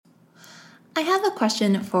I have a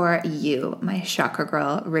question for you, my Chakra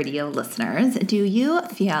Girl radio listeners. Do you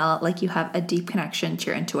feel like you have a deep connection to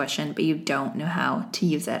your intuition, but you don't know how to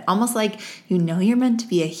use it? Almost like you know you're meant to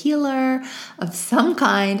be a healer of some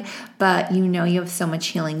kind, but you know you have so much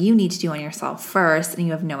healing you need to do on yourself first, and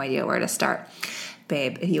you have no idea where to start.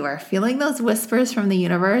 Babe, if you are feeling those whispers from the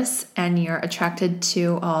universe and you're attracted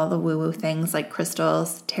to all the woo-woo things like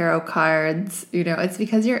crystals, tarot cards, it's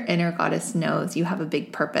because your inner goddess knows you have a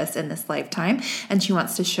big purpose in this lifetime and she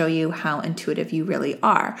wants to show you how intuitive you really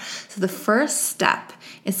are. So the first step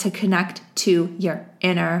is to connect to your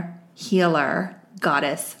inner healer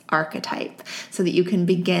goddess archetype so that you can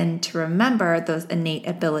begin to remember those innate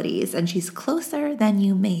abilities, and she's closer than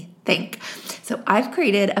you may think. So I've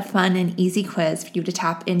created a fun and easy quiz for you to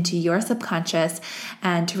tap into your subconscious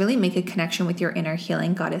and to really make a connection with your inner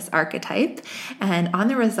healing goddess archetype. And on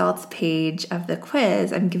the results page of the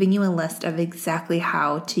quiz, I'm giving you a list of exactly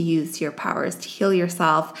how to use your powers to heal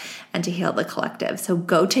yourself and to heal the collective. So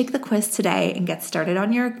go take the quiz today and get started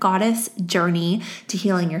on your goddess journey to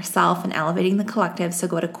healing yourself and elevating the collective. So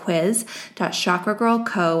go to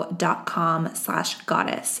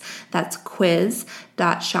quiz.chakragirlco.com/goddess. That's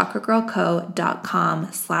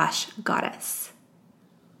quiz.chakragirlco.com/goddess.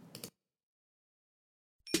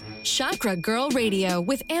 Chakra Girl Radio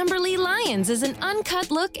with Amberly Lyons is an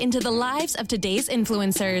uncut look into the lives of today's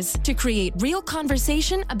influencers to create real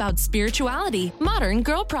conversation about spirituality, modern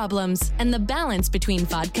girl problems, and the balance between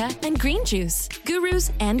vodka and green juice,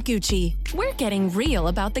 gurus and Gucci. We're getting real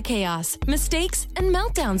about the chaos, mistakes, and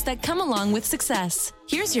meltdowns that come along with success.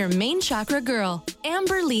 Here's your main chakra girl,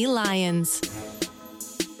 Amberly Lyons.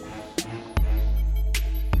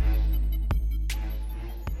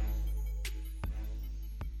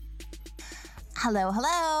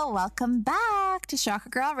 Hello. Welcome back to Chakra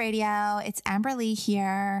Girl Radio. It's Amberly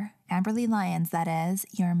here. Amberly Lyons, that is,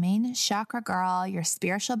 your main chakra girl, your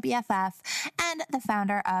spiritual BFF, and the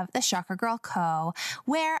founder of the Chakra Girl Co.,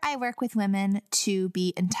 where I work with women to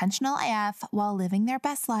be intentional AF while living their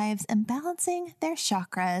best lives and balancing their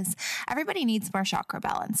chakras. Everybody needs more chakra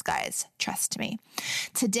balance, guys. Trust me.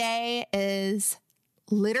 Today is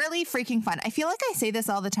literally freaking fun. I feel like I say this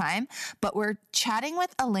all the time, but we're chatting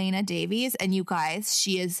with Elena Davies, and you guys,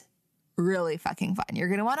 she is really fucking fun. You're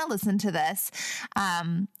going to want to listen to this.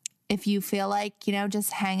 If you feel like,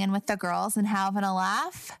 just hanging with the girls and having a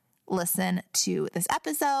laugh, listen to this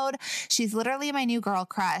episode. She's literally my new girl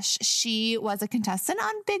crush. She was a contestant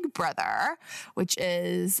on Big Brother, which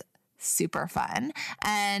is super fun.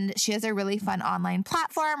 And she has a really fun online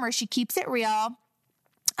platform where she keeps it real.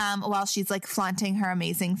 While she's like flaunting her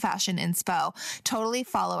amazing fashion inspo. Totally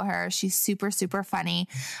follow her. She's super, super funny.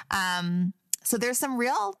 So there's some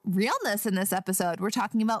realness in this episode. We're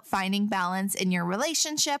talking about finding balance in your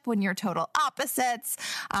relationship when you're total opposites.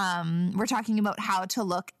 We're talking about how to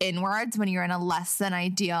look inwards when you're in a less than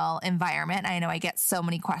ideal environment. I know I get so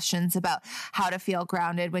many questions about how to feel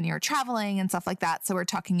grounded when you're traveling and stuff like that. So we're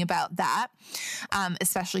talking about that,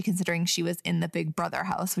 especially considering she was in the Big Brother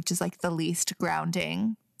house, which is like the least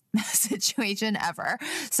grounding situation ever.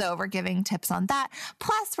 So we're giving tips on that.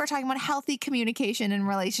 Plus, we're talking about healthy communication in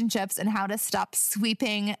relationships and how to stop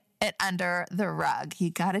sweeping it under the rug. You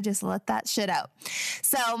got to just let that shit out.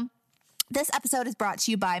 So this episode is brought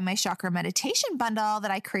to you by my chakra meditation bundle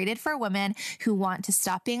that I created for women who want to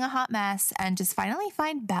stop being a hot mess and just finally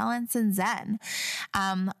find balance and zen.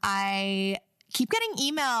 I keep getting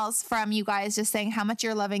emails from you guys just saying how much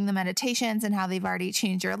you're loving the meditations and how they've already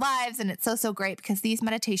changed your lives. And it's so great because these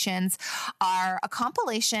meditations are a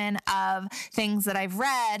compilation of things that I've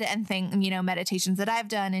read and meditations that I've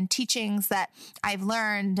done and teachings that I've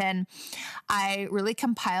learned. And I really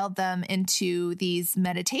compiled them into these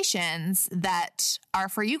meditations that are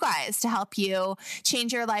for you guys to help you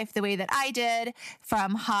change your life the way that I did,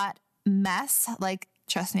 from hot mess, like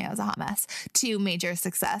trust me, I was a hot mess, to major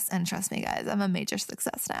success. And trust me, guys, I'm a major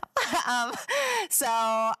success now. So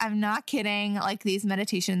I'm not kidding. Like, these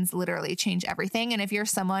meditations literally change everything. And if you're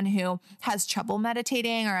someone who has trouble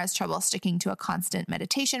meditating or has trouble sticking to a constant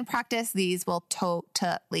meditation practice, these will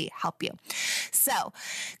totally help you. So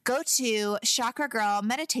go to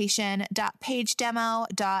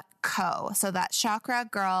chakragirlmeditation.pagedemo.co. So that's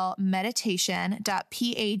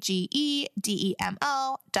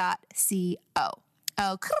chakragirlmeditation.pagedemo.co.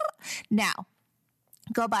 Now,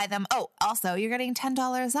 go buy them. Oh, also, you're getting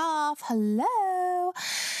 $10 off. Hello.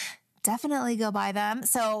 Definitely go buy them.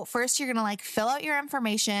 So first you're going to fill out your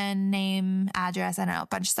information, name, address, I don't know, a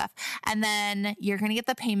bunch of stuff. And then you're going to get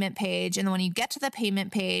the payment page. And then when you get to the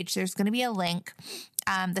payment page, there's going to be a link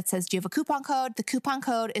that says, do you have a coupon code? The coupon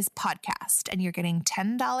code is podcast and you're getting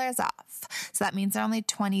 $10 off. So that means only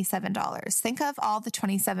 $27. Think of all the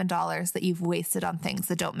 $27 that you've wasted on things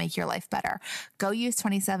that don't make your life better. Go use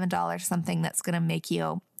 $27, something that's going to make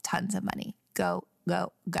you tons of money. Go,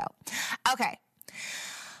 go, go. Okay.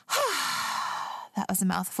 That was a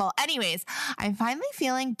mouthful. Anyways, I'm finally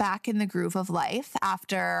feeling back in the groove of life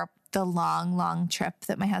after the long, long trip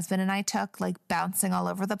that my husband and I took, like bouncing all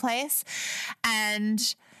over the place.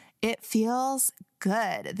 And it feels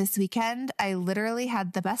good. This weekend, I literally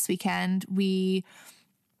had the best weekend. We,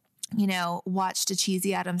 watched a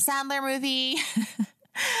cheesy Adam Sandler movie.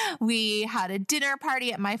 We had a dinner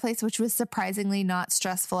party at my place, which was surprisingly not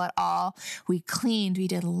stressful at all. We cleaned, we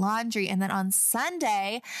did laundry. And then on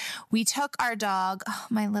Sunday, we took our dog,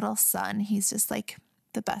 my little son. He's just like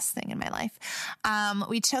the best thing in my life.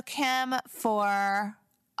 We took him for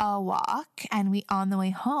a walk, and on the way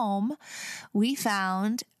home, we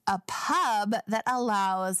found a pub that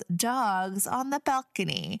allows dogs on the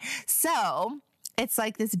balcony. So it's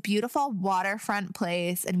like this beautiful waterfront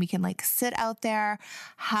place, and we can like sit out there,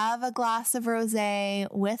 have a glass of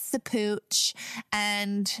rosé with the pooch,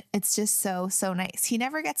 and it's just so, so nice. He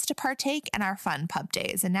never gets to partake in our fun pub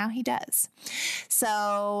days, and now he does.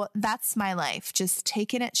 So that's my life, just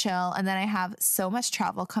taking it chill. And then I have so much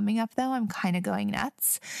travel coming up, though. I'm kind of going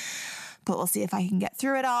nuts, but we'll see if I can get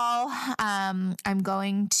through it all. I'm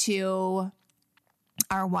going to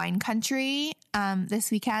our wine country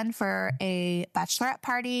this weekend for a bachelorette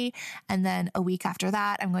party. And then a week after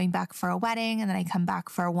that, I'm going back for a wedding. And then I come back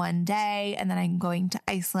for one day. And then I'm going to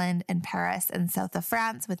Iceland and Paris and south of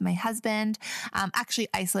France with my husband. Actually,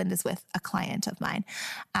 Iceland is with a client of mine.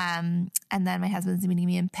 And then my husband's meeting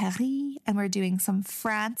me in Paris, and we're doing some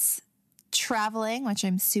France traveling, which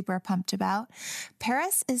I'm super pumped about.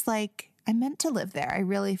 Paris is like, I meant to live there. I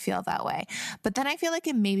really feel that way. But then I feel like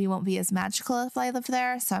it maybe won't be as magical if I live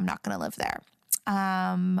there, so I'm not going to live there.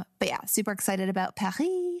 But yeah, super excited about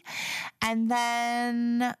Paris. And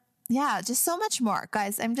then, yeah, just so much more.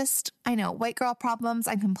 Guys, I know, white girl problems.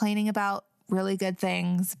 I'm complaining about really good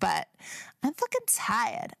things, but I'm fucking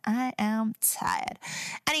tired. I am tired.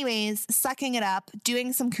 Anyways, sucking it up,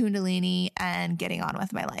 doing some Kundalini, and getting on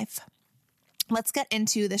with my life. Let's get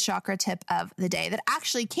into the chakra tip of the day that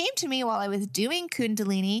actually came to me while I was doing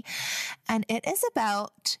Kundalini, and it is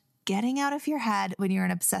about getting out of your head when you're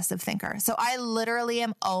an obsessive thinker. So I literally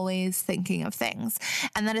am always thinking of things,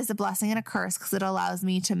 and that is a blessing and a curse because it allows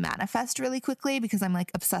me to manifest really quickly because I'm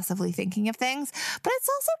like obsessively thinking of things, but it's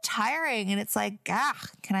also tiring, and it's like,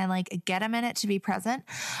 can I like get a minute to be present?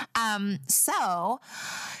 So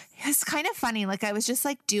it's kind of funny. Like I was just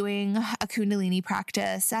like doing a Kundalini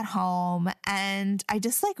practice at home, and I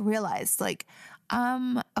just like realized like,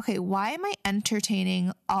 okay, why am I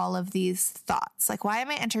entertaining all of these thoughts? Like, why am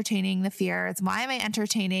I entertaining the fears? Why am I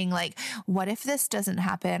entertaining like, what if this doesn't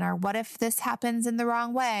happen? Or what if this happens in the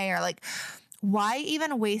wrong way? Or like, why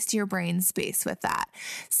even waste your brain space with that?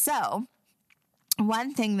 So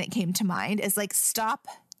one thing that came to mind is like, stop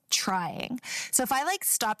trying. So if I like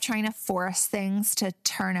stop trying to force things to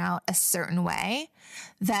turn out a certain way,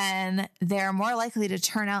 then they're more likely to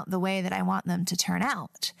turn out the way that I want them to turn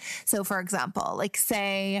out. So for example, like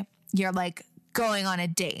say you're like going on a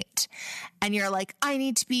date and you're like, I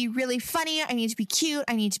need to be really funny. I need to be cute.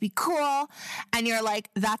 I need to be cool. And you're like,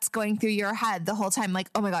 that's going through your head the whole time. Like,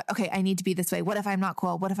 oh my God, okay, I need to be this way. What if I'm not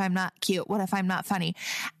cool? What if I'm not cute? What if I'm not funny?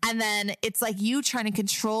 And then it's like you trying to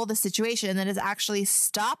control the situation that is actually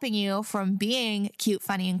stopping you from being cute,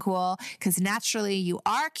 funny, and cool. Because naturally you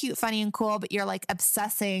are cute, funny, and cool, but you're like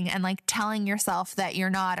obsessing and like telling yourself that you're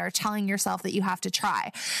not, or telling yourself that you have to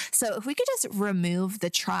try. So if we could just remove the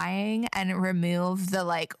trying and remove the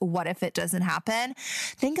like, what if it doesn't happen?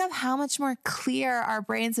 Think of how much more clear our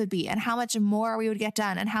brains would be, and how much more we would get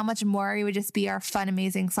done, and how much more we would just be our fun,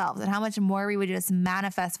 amazing selves, and how much more we would just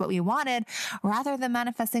manifest what we wanted rather than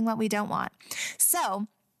manifesting what we don't want. So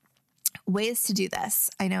ways to do this.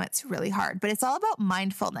 I know it's really hard, but it's all about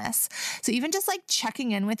mindfulness. So even just like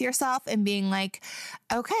checking in with yourself and being like,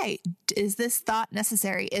 okay, is this thought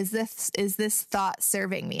necessary? Is this thought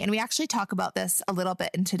serving me? And we actually talk about this a little bit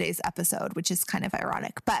in today's episode, which is kind of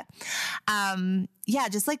ironic, but, yeah,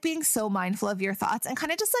 just like being so mindful of your thoughts and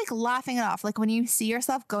kind of just like laughing it off. Like when you see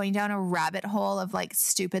yourself going down a rabbit hole of like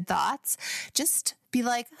stupid thoughts, just be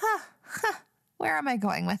like, where am I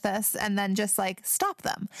going with this? And then just like stop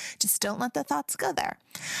them. Just don't let the thoughts go there.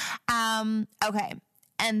 Okay.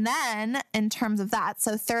 And then in terms of that,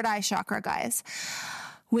 so third eye chakra, guys,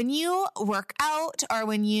 When you work out or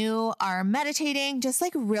when you are meditating, just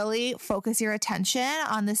like really focus your attention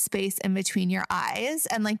on the space in between your eyes,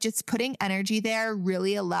 and like just putting energy there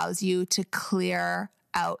really allows you to clear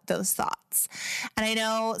out those thoughts. And I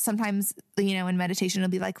know sometimes, in meditation,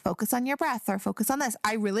 it'll be like, focus on your breath or focus on this.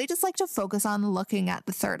 I really just like to focus on looking at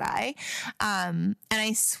the third eye. And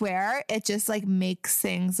I swear it just like makes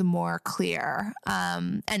things more clear.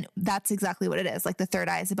 And that's exactly what it is. Like the third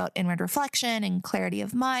eye is about inward reflection and clarity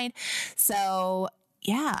of mind. So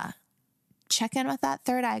yeah, check in with that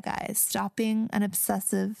third eye, guys. Stop being an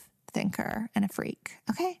obsessive thinker and a freak.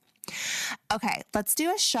 Okay, let's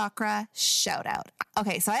do a chakra shout out.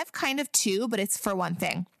 Okay, so I have kind of two, but it's for one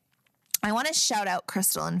thing. I want to shout out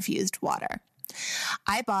crystal infused water.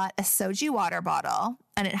 I bought a Soji water bottle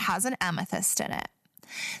and it has an amethyst in it.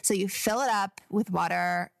 So you fill it up with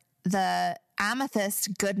water, the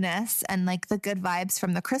amethyst goodness and like the good vibes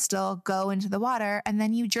from the crystal go into the water, and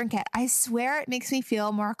then you drink it. I swear it makes me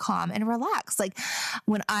feel more calm and relaxed. Like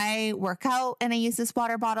when I work out and I use this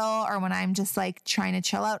water bottle, or when I'm just like trying to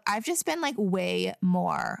chill out, I've just been like way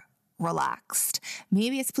more relaxed.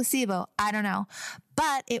 Maybe it's placebo. I don't know.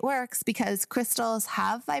 But it works because crystals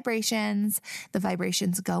have vibrations. The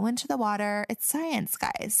vibrations go into the water. It's science,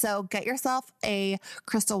 guys. So get yourself a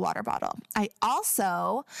crystal water bottle. I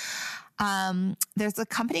also, there's a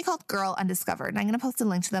company called Girl Undiscovered, and I'm going to post a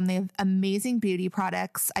link to them. They have amazing beauty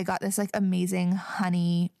products. I got this like amazing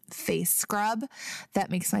honey face scrub that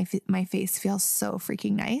makes my face feel so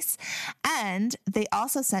freaking nice. And they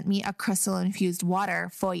also sent me a crystal infused water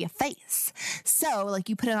for your face. So like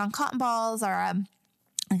you put it on cotton balls or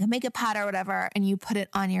like a makeup pad or whatever, and you put it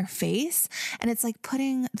on your face, and it's like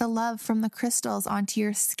putting the love from the crystals onto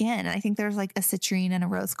your skin. And I think there's like a citrine and a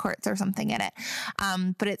rose quartz or something in it.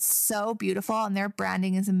 But it's so beautiful, and their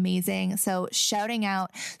branding is amazing. So shouting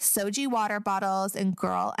out Soji water bottles and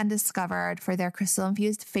Girl Undiscovered for their crystal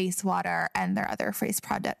infused face water and their other face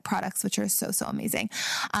products, which are so, so amazing.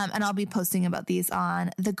 And I'll be posting about these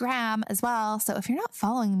on the gram as well. So if you're not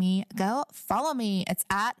following me, go follow me. It's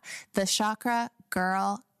at the Chakra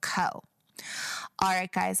Girl Co. All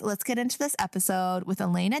right, guys, let's get into this episode with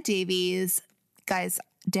Elena Davies. Guys,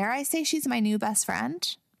 dare I say she's my new best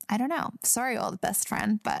friend? I don't know. Sorry, old best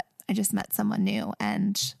friend, but I just met someone new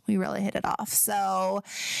and we really hit it off. So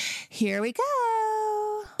here we go.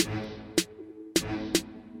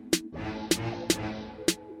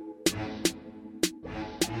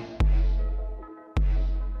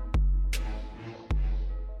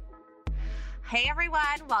 Hey everyone,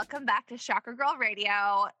 welcome back to Chakra Girl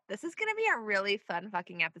Radio. This is going to be a really fun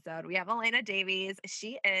fucking episode. We have Elena Davies.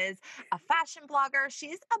 She is a fashion blogger.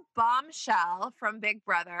 She's a bombshell from Big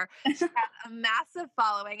Brother. She has a massive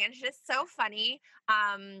following, and she's just so funny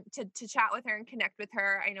to chat with her and connect with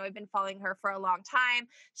her. I know I've been following her for a long time.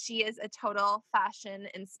 She is a total fashion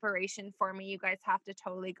inspiration for me. You guys have to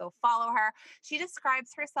totally go follow her. She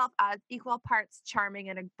describes herself as equal parts charming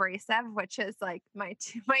and abrasive, which is like my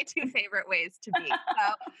two favorite ways to be.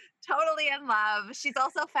 So totally in love. She's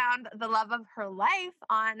also found the love of her life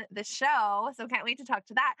on the show. So can't wait to talk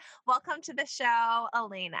to that. Welcome to the show,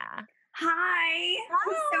 Elena. Hi.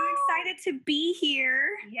 I'm so excited to be here.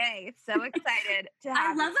 Yay. So excited to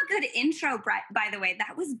have I love a good intro, by the way.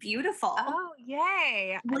 That was beautiful. Oh,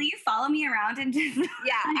 yay. Will you follow me around and just I'll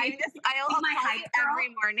my call hype you girl?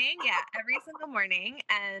 every morning. Yeah, every single morning.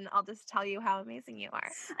 And I'll just tell you how amazing you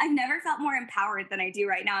are. I've never felt more empowered than I do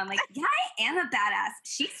right now. I'm like, yeah, I am a badass.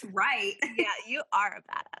 She's right. Yeah, you are a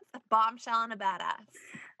badass. A bombshell and a badass.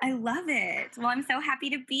 I love it. Well, I'm so happy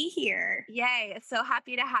to be here. Yay. So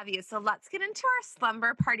happy to have you. So let's get into our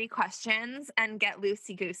slumber party questions and get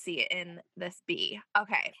loosey-goosey in this bee.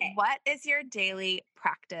 Okay. What is your daily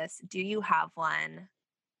practice? Do you have one?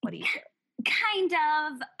 What do you do? Kind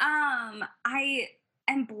of. I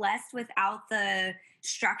am blessed without the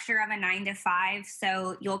structure of a 9 to 5.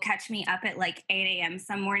 So you'll catch me up at like 8 a.m.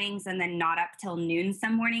 some mornings and then not up till noon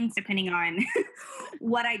some mornings, depending on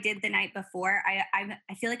what I did the night before.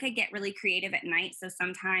 I feel like I get really creative at night. So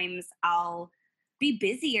sometimes I'll be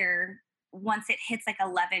busier once it hits like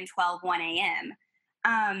 11, 12, 1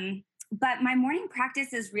 a.m. But my morning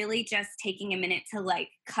practice is really just taking a minute to like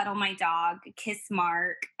cuddle my dog, kiss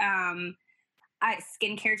Mark.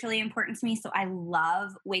 Skincare is really important to me. So I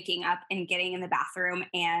love waking up and getting in the bathroom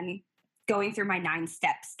and going through my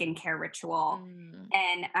 9-step skincare ritual.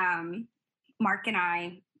 And Mark and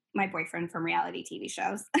I, my boyfriend from reality TV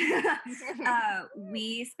shows,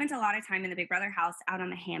 we spent a lot of time in the Big Brother house out on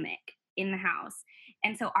the hammock in the house.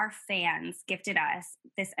 And so our fans gifted us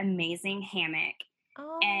this amazing hammock.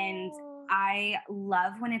 And Oh. I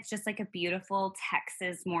love when it's just like a beautiful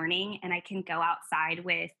Texas morning and I can go outside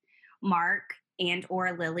with Mark and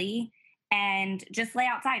or Lily and just lay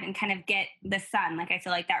outside and kind of get the sun. Like I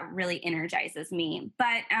feel like that really energizes me.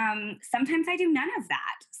 But sometimes I do none of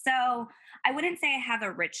that. So I wouldn't say I have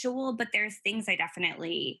a ritual, but there's things I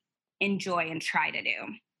definitely enjoy and try to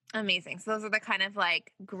do. Amazing. So those are the kind of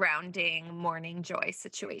like grounding morning joy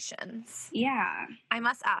situations. Yeah. I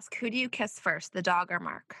must ask, who do you kiss first, the dog or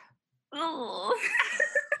Mark? Oh,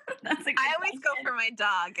 that's a good I always go question. for my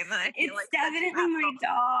dog, and then I feel It's like such an definitely my asshole.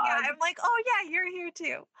 dog. Yeah, I'm like, oh yeah, you're here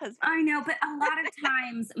too, husband. I know, but a lot of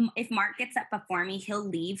times, if Mark gets up before me, he'll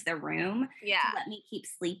leave the room Yeah, to let me keep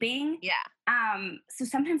sleeping. yeah, So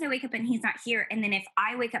sometimes I wake up and he's not here, and then if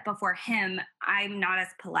I wake up before him, I'm not as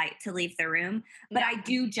polite to leave the room. But No. I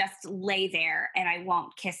do just lay there, and I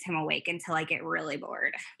won't kiss him awake until I get really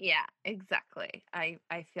bored. yeah, exactly. I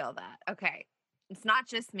feel that. Okay, it's not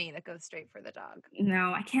just me that goes straight for the dog.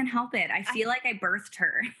 No, I can't help it. I feel like I birthed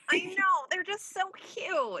her. I know, they're just so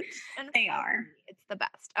cute. And They are. fuzzy. It's the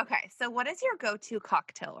best. Okay, so what is your go-to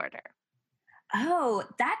cocktail order? Oh,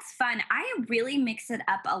 that's fun. I really mix it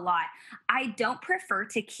up a lot. I don't prefer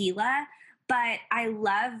tequila, but I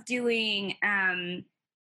love doing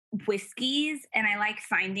whiskeys, and I like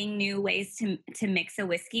finding new ways to mix a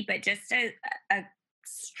whiskey, but just a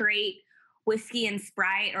straight whiskey and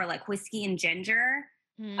Sprite or like whiskey and ginger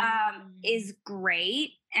is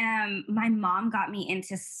great. My mom got me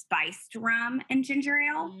into spiced rum and ginger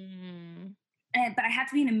ale, but I have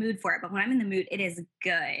to be in a mood for it. But when I'm in the mood, it is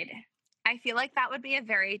good. I feel like that would be a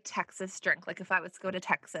very Texas drink. Like if I was to go to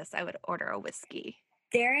Texas, I would order a whiskey.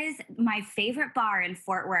 There is my favorite bar in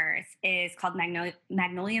Fort Worth is called Magnolia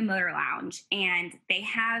Motor Lounge, and they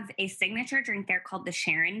have a signature drink there called the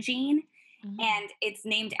Sharon Jean, and it's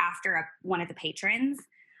named after one of the patrons,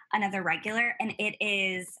 another regular, and it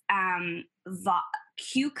is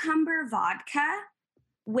cucumber vodka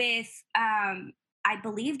with I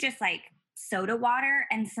believe just like soda water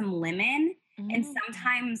and some lemon. And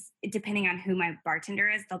sometimes, depending on who my bartender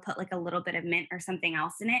is, they'll put like a little bit of mint or something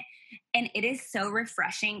else in it. And it is so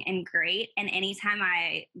refreshing and great. And anytime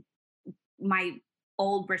my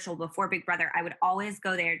old ritual before Big Brother, I would always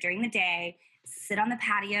go there during the day, sit on the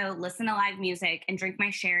patio, listen to live music, and drink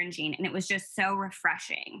my Sharon Jean. And it was just so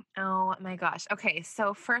refreshing. Oh my gosh. Okay,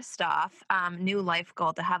 so first off, new life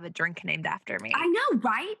goal to have a drink named after me. I know,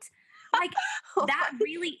 right? Like that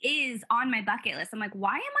really is on my bucket list. I'm like,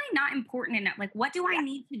 why am I not important enough? Like, what do I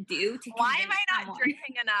need to do to? Why am I not someone?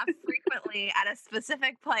 drinking enough frequently at a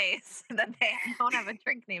specific place that they don't have a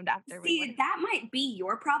drink named after me? See, that might be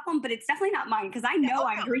your problem, but it's definitely not mine because I know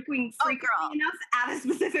I'm drinking frequently enough at a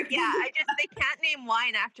specific place. Yeah, they can't name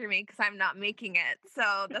wine after me because I'm not making it.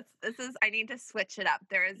 So I need to switch it up.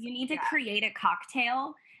 You need to create a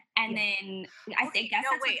cocktail. And then I think that's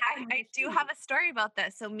what happened. I do have a story about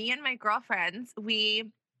this. So me and my girlfriends,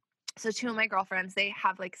 two of my girlfriends, they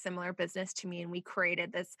have like similar business to me, and we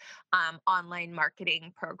created this online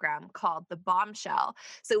marketing program called the Bombshell.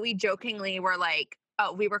 So we jokingly were like,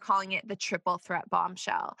 we were calling it the Triple Threat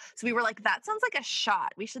Bombshell. So we were like, that sounds like a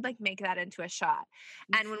shot. We should like make that into a shot.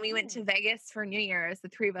 And when we went to Vegas for New Year's, the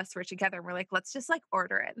three of us were together and we're like, let's just like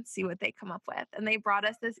order it and see what they come up with. And they brought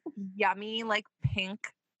us this yummy like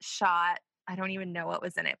pink shot. I don't even know what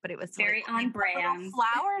was in it, but it was very on brand.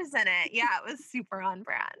 Flowers in it. Yeah, it was super on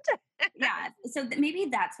brand. Yeah. So maybe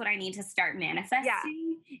that's what I need to start manifesting.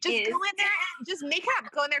 Yeah. Just go in there and just make it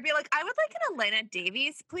up. Go in there, be like, I would like an Elena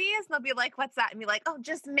Davies, please. And they'll be like, what's that? And be like, oh,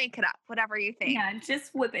 just make it up, whatever you think. Yeah,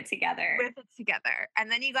 just whip it together. And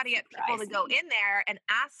then you got to get people to go in there and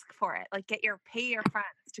ask for it. Like pay your friends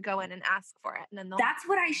to go in and ask for it. And then that's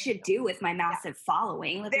what I should do with my massive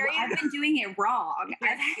following. Like, I've been doing it wrong.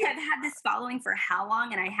 I've had this following for how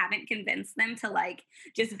long, and I haven't convinced them to like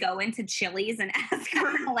just go into Chili's and ask for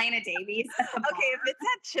an Elena Davies. Okay, if it's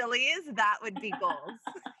at Chili's, that would be goals.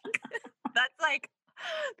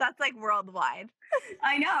 That's like worldwide.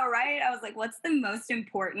 I know, right? I was like, what's the most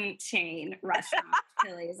important chain restaurant?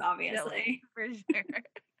 Chili's, obviously. Chili's, for sure.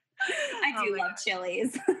 I do love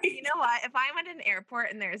Chili's. You know what? If I'm at an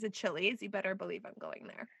airport and there's a Chili's, you better believe I'm going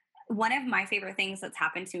there. One of my favorite things that's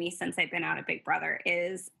happened to me since I've been out of Big Brother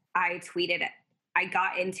is I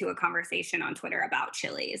got into a conversation on Twitter about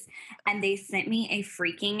Chili's, and they sent me a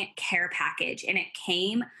freaking care package, and it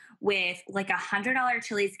came with like $100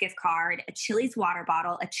 Chili's gift card, a Chili's water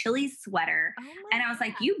bottle, a Chili's sweater. And I was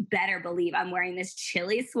like, you better believe I'm wearing this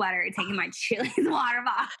Chili's sweater and taking my Chili's water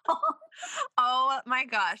bottle. Oh my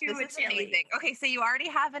gosh, this is amazing. Okay, so you already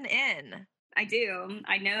have an in. I do.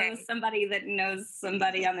 I know somebody that knows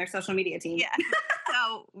somebody on their social media team. Yeah.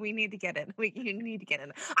 So we need to get in. You need to get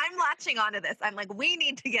in. I'm latching onto this. I'm like, we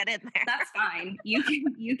need to get in there. That's fine.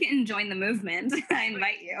 You can join the movement. I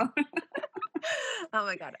invite you. Oh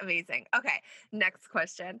my God. Amazing. Okay. Next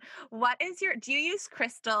question. Do you use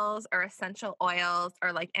crystals or essential oils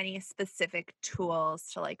or like any specific tools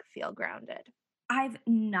to like feel grounded? I've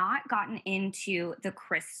not gotten into the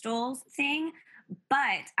crystals thing,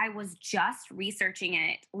 but I was just researching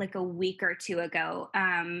it like a week or two ago,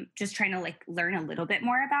 just trying to like learn a little bit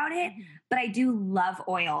more about it. Mhm. But I do love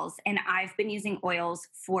oils, and I've been using oils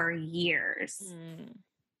for years.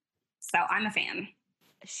 So I'm a fan.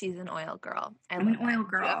 She's an oil girl. I'm an love that. oil Do you have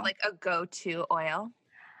girl. like a go-to oil?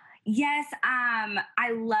 Yes,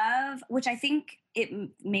 I love, which I think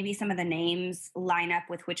maybe some of the names line up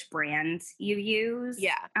with which brands you use.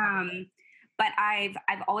 Yeah. But I've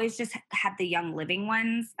always just had the Young Living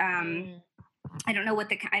ones. I don't know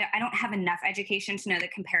I don't have enough education to know the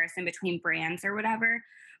comparison between brands or whatever,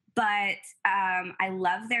 but I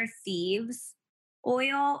love their Thieves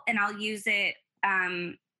oil, and I'll use it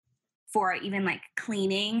for even like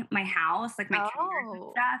cleaning my house, like my counters and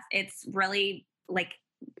stuff. It's really like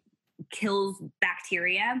kills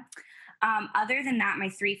bacteria. Other than that, my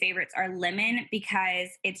three favorites are lemon, because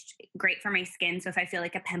it's great for my skin. So if I feel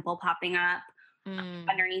like a pimple popping up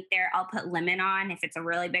underneath there, I'll put lemon on. If it's a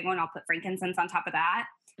really big one, I'll put frankincense on top of that.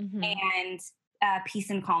 And peace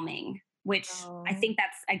and calming, which I think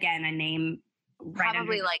that's, again, a name right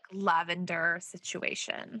Probably under like lavender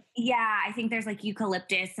situation. Yeah, I think there's like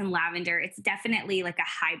eucalyptus and lavender. It's definitely like a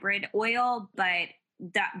hybrid oil, but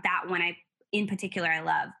that one in particular I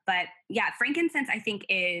love. But yeah, frankincense I think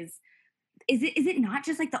is it not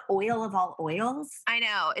just like the oil of all oils? I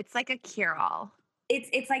know. It's like a cure-all.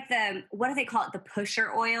 It's like what do they call it? The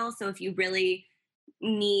pusher oil. So if you really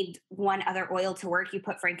need one other oil to work, you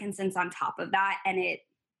put frankincense on top of that, and it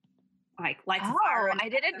like lights a fire. I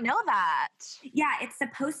didn't know that. Yeah, it's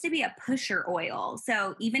supposed to be a pusher oil.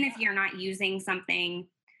 So even if you're not using something,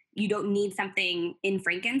 you don't need something in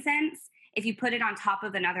frankincense, if you put it on top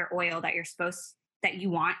of another oil that you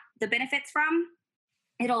want the benefits from,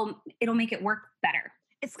 it'll make it work better.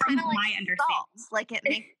 It's kind of like my understanding. Salt. Like it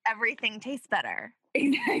makes everything taste better.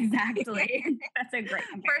 Exactly. That's a great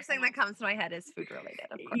comparison. First thing that comes to my head is food related,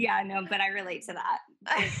 of course. Yeah, no, but I relate to that.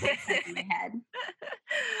 It's in my head.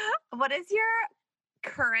 What is your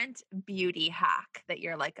current beauty hack that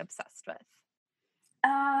you're like obsessed with?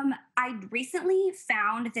 I recently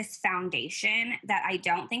found this foundation that I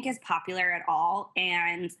don't think is popular at all,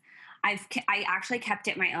 and I actually kept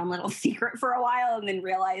it my own little secret for a while, and then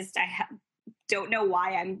realized don't know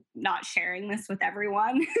why I'm not sharing this with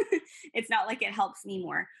everyone. It's not like it helps me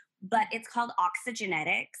more, but it's called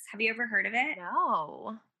Oxygenetics. Have you ever heard of it?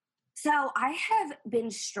 No. So I have been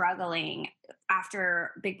struggling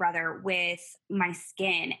after Big Brother with my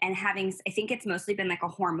skin, and I think it's mostly been like a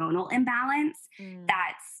hormonal imbalance.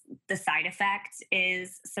 That's the side effect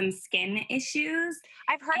is some skin issues.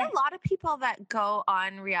 I've heard a lot of people that go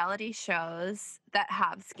on reality shows that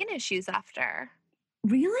have skin issues after.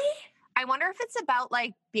 Really? I wonder if it's about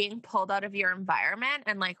like being pulled out of your environment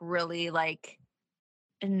and like really like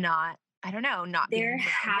not there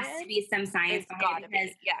has to be some science behind it, because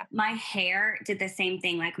my hair did the same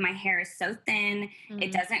thing. Like my hair is so thin,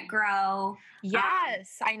 it doesn't grow.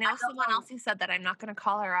 Yes. I know someone else who said that. I'm not going to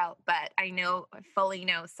call her out, but I fully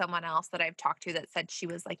know someone else that I've talked to that said she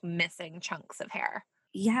was like missing chunks of hair.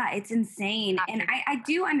 Yeah, it's insane. And I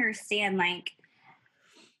do understand, like,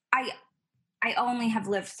 I only have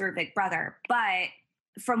lived through Big Brother, but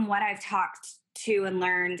from what I've talked to and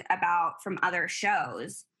learned about from other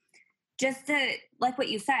shows, like what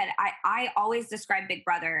you said, I always describe Big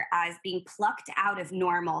Brother as being plucked out of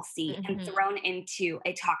normalcy and thrown into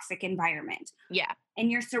a toxic environment. Yeah.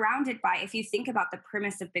 And you're surrounded by, if you think about the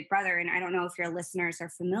premise of Big Brother, and I don't know if your listeners are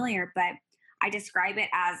familiar, but I describe it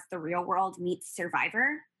as the Real World meets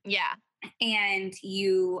Survivor. Yeah. And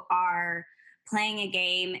you are playing a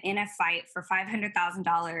game in a fight for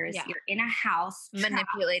 $500,000. Yeah. You're in a house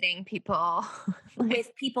manipulating people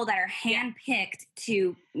with people that are handpicked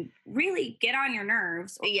to really get on your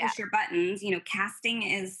nerves or push your buttons. Casting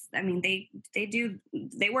is,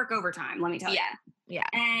 they work overtime, let me tell you. Yeah.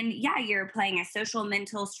 And you're playing a social,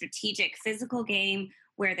 mental, strategic, physical game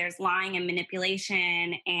where there's lying and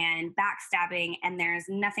manipulation and backstabbing, and there's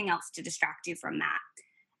nothing else to distract you from that.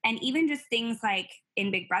 And even just things like in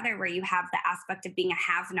Big Brother, where you have the aspect of being a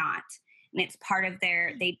have-not, and it's part of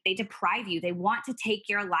they deprive you. They want to take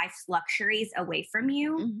your life's luxuries away from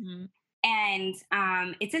you. Mm-hmm.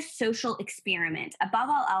 And it's a social experiment. Above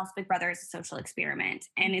all else, Big Brother is a social experiment.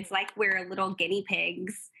 And it's like we're little guinea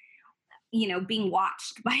pigs being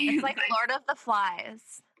watched by. It's like Lord of the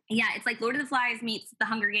Flies. Yeah, it's like Lord of the Flies meets The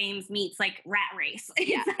Hunger Games meets like Rat Race.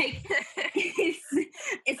 It's like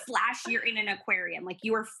it's slash you're in an aquarium, like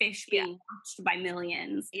you are fish being watched by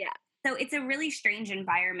millions. Yeah. So it's a really strange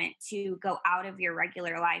environment to go out of your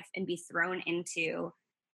regular life and be thrown into,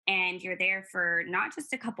 and you're there for not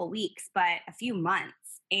just a couple weeks, but a few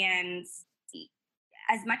months. And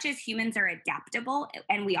as much as humans are adaptable,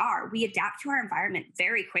 and we adapt to our environment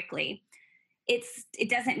very quickly. It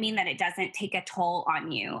doesn't mean that it doesn't take a toll on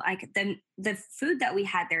you. Like the food that we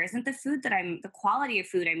had there isn't the food the quality of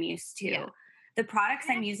food I'm used to. Yeah. The products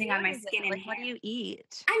I'm using on my skin and hair. What do you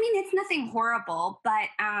eat? I mean, it's nothing horrible, but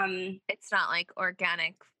it's not like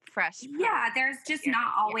organic, fresh. Yeah, there's just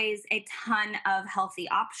not always a ton of healthy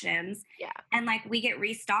options. Yeah. And like we get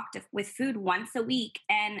restocked with food once a week,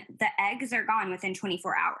 and the eggs are gone within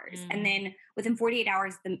 24 hours. And then within 48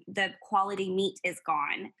 hours, the quality meat is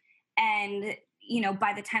gone. And,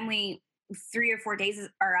 by the time 3 or 4 days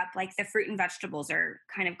are up, like the fruit and vegetables are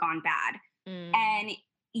kind of gone bad. And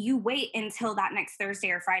you wait until that next Thursday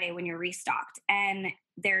or Friday when you're restocked. And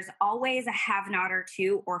there's always a have-not or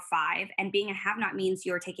 2 or 5. And being a have-not means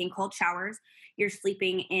you're taking cold showers. You're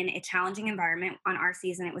sleeping in a challenging environment. On our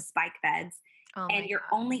season, it was spike beds. And you're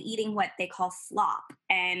only eating what they call slop.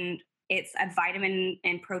 And it's a vitamin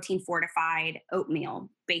and protein fortified oatmeal,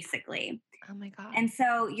 basically. Oh my God. And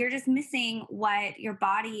so you're just missing what your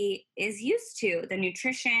body is used to, the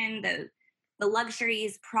nutrition, the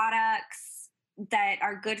luxuries, products that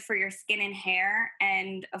are good for your skin and hair.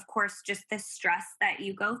 And of course, just the stress that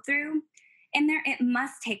you go through. And it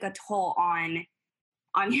must take a toll on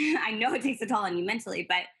I know it takes a toll on you mentally,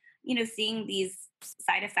 but seeing these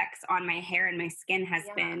side effects on my hair and my skin has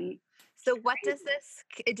been. So what does this,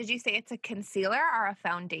 did you say it's a concealer or a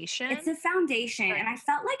foundation? It's a foundation. And I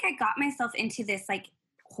felt like I got myself into this like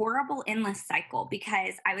horrible endless cycle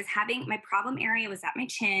because my problem area was at my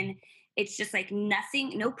chin. It's just like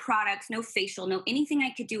nothing, no products, no facial, no anything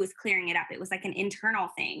I could do was clearing it up. It was like an internal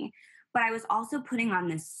thing. But I was also putting on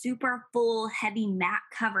this super full, heavy matte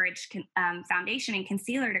coverage foundation and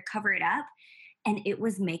concealer to cover it up. And it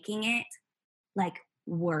was making it like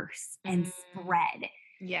worse and spread.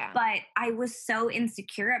 Yeah. But I was so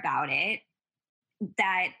insecure about it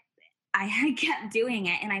that I kept doing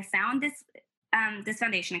it. And I found this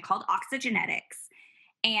foundation called Oxygenetics.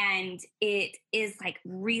 And it is like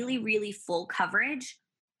really, really full coverage,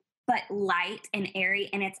 but light and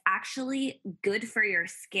airy. And it's actually good for your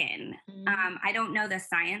skin. I don't know the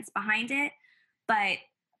science behind it, but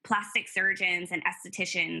plastic surgeons and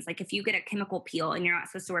estheticians, like if you get a chemical peel and you're not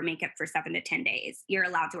supposed to wear makeup for 7 to 10 days, you're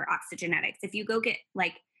allowed to wear Oxygenetics. If you go get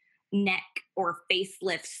like neck or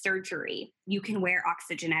facelift surgery, you can wear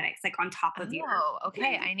Oxygenetics like on top of your. Oh,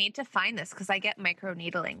 okay. I need to find this because I get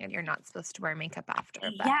microneedling and you're not supposed to wear makeup after.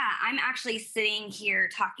 But. Yeah, I'm actually sitting here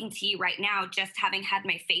talking to you right now, just having had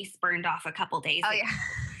my face burned off a couple days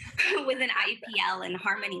ago with an IPL and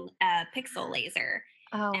Harmony pixel laser.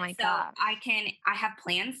 Oh my God. I have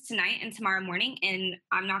plans tonight and tomorrow morning, and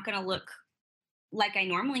I'm not going to look like I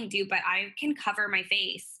normally do, but I can cover my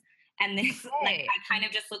face. And this, like, I kind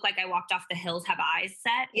of just look like I walked off the Hills Have Eyes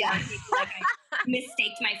set. Yeah. Like I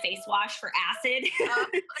mistaked my face wash for acid.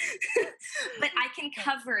 But I can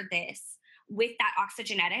cover this with that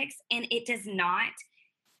Oxygenetics, and it does not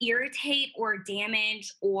irritate or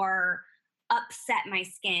damage or upset my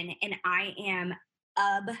skin. And I am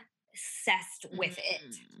obsessed with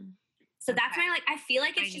it. So that's why I feel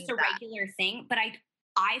like it's just a regular thing, but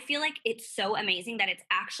I feel like it's so amazing that it's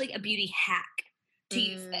actually a beauty hack to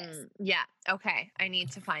use this. Yeah. Okay. I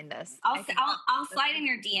need to find this. I'll slide in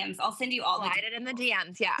your DMs. I'll send you all slide it in the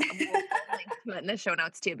DMs. Yeah. We'll link to it in the show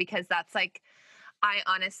notes too, because that's like, I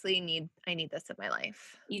honestly need this in my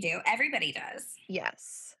life. You do. Everybody does.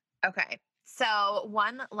 Yes. Okay. So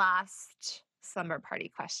one last slumber party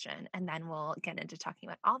question, and then we'll get into talking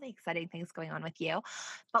about all the exciting things going on with you.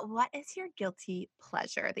 But what is your guilty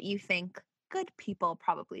pleasure that you think good people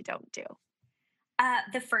probably don't do?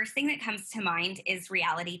 The first thing that comes to mind is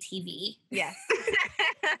reality TV. Yes.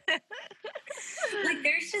 Like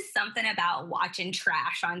there's just something about watching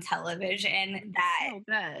trash on television that so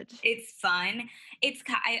good. It's fun.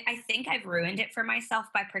 I think I've ruined it for myself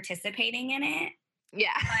by participating in it.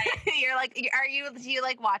 Yeah. You're like, do you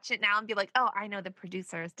like watch it now and be like, oh, I know the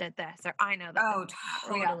producers did this, or I know that. Oh,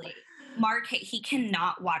 totally. Mark, he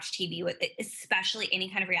cannot watch TV with it, especially any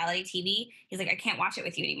kind of reality TV. He's like, I can't watch it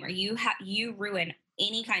with you anymore. You ruin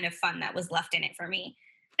any kind of fun that was left in it for me.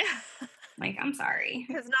 Like, I'm sorry.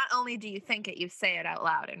 Because not only do you think it, you say it out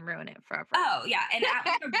loud and ruin it forever. Oh, yeah. And at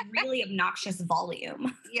like a really obnoxious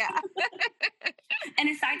volume. Yeah. And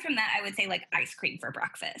aside from that, I would say like ice cream for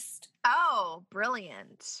breakfast. Oh,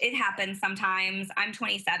 brilliant. It happens sometimes. I'm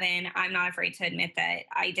 27. I'm not afraid to admit that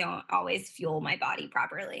I don't always fuel my body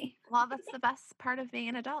properly. Well, that's the best part of being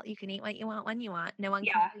an adult. You can eat what you want when you want. No one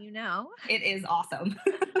can Yeah. tell you no. It is awesome.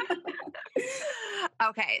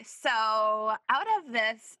 Okay, so out of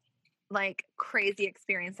this like crazy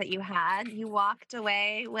experience that you had, you walked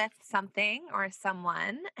away with something or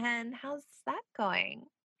someone, and how's that going?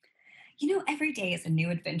 Every day is a new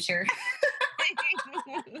adventure.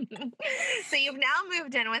 So you've now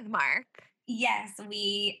moved in with Mark. Yes,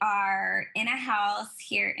 we are in a house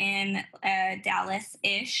here in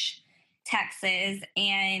Dallas-ish, Texas,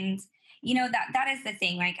 and that is the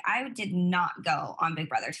thing. Like, I did not go on Big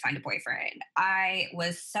Brother to find a boyfriend. I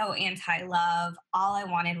was so anti-love. All I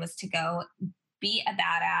wanted was to go be a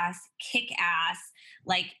badass, kick ass,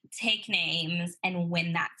 like take names and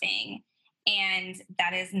win that thing. And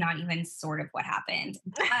that is not even sort of what happened.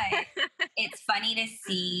 But it's funny to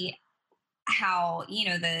see how,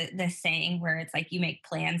 the saying where it's like you make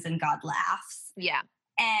plans and God laughs. Yeah.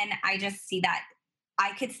 And I just see that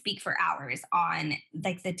I could speak for hours on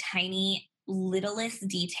like the tiny littlest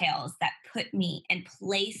details that put me and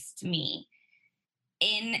placed me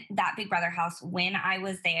in that Big Brother house when I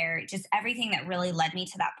was there, just everything that really led me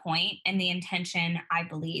to that point. And the intention, I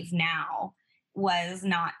believe now, was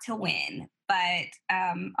not to win, but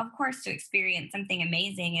of course to experience something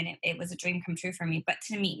amazing. And it was a dream come true for me, but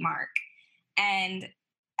to meet Mark. And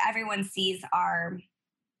everyone sees our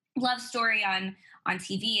love story on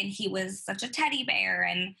TV, and he was such a teddy bear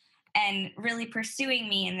and really pursuing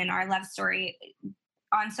me. And then our love story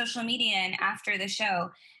on social media and after the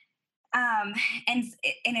show. And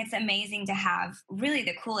it's amazing to have. Really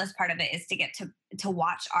the coolest part of it is to get to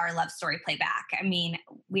watch our love story play back. I mean,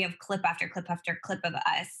 we have clip after clip after clip of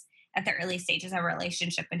us at the early stages of a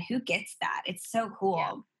relationship, and who gets that? It's so cool.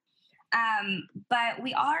 Yeah. But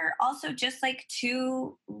we are also just like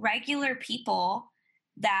two regular people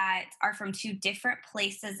that are from two different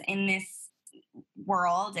places in this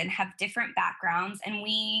world and have different backgrounds. And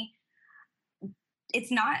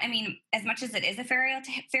it's not, I mean, as much as it is a fairy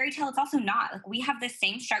tale, it's also not. Like, we have the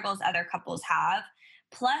same struggles other couples have,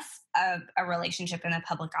 plus a relationship in the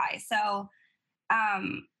public eye. So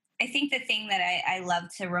I think the thing that I love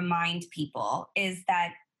to remind people is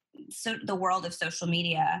that the world of social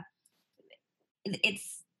media,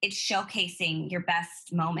 it's showcasing your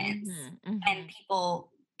best moments. Mm-hmm, mm-hmm. And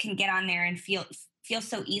people can get on there and feel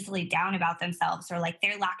so easily down about themselves, or like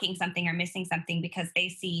they're lacking something or missing something because they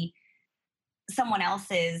see someone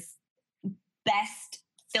else's best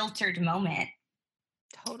filtered moment.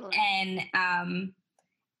 Totally.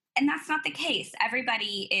 And that's not the case.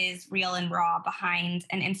 Everybody is real and raw behind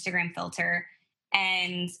an Instagram filter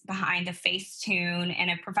and behind a Facetune and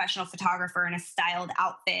a professional photographer and a styled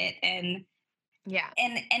outfit. And yeah.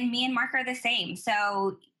 And me and Mark are the same.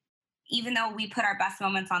 So even though we put our best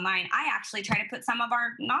moments online, I actually try to put some of our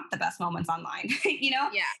not the best moments online, Yeah.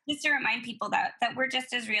 Just to remind people that we're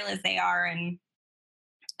just as real as they are. And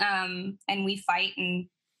we fight and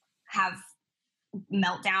have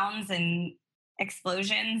meltdowns and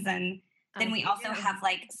explosions. And then we also have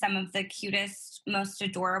like some of the cutest, most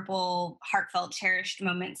adorable, heartfelt, cherished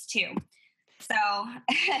moments too. So,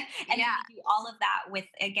 and yeah. We do all of that with,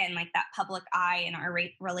 again, like that public eye and our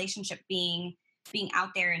relationship being out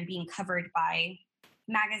there and being covered by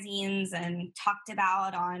magazines and talked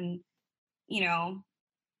about on,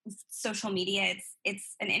 social media.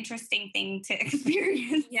 It's an interesting thing to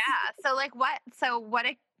experience. Yeah. So like what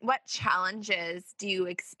challenges do you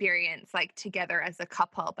experience like together as a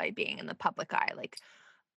couple by being in the public eye? Like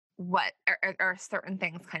what are certain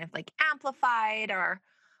things kind of like amplified, or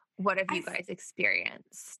what have you guys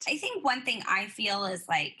experienced? I think one thing I feel is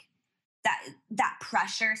like that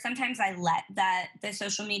pressure. Sometimes I let the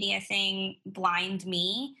social media thing blind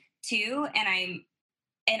me too. And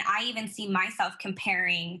I even see myself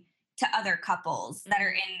comparing to other couples that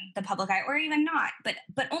are in the public eye, or even not,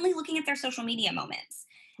 but only looking at their social media moments.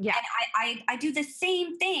 Yeah. And I do the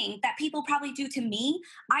same thing that people probably do to me.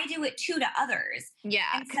 I do it too to others.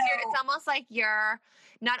 Yeah. Because it's almost like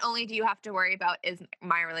not only do you have to worry about, is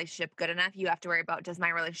my relationship good enough? You have to worry about, does my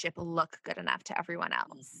relationship look good enough to everyone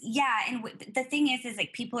else? Yeah. And the thing is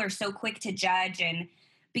like people are so quick to judge. And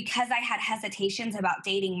because I had hesitations about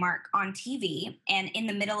dating Mark on TV, and in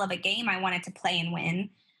the middle of a game I wanted to play and win,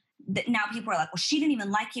 now people are like, well, she didn't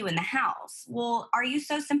even like you in the house. Well, are you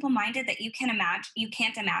so simple-minded that you can't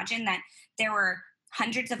imagine that there were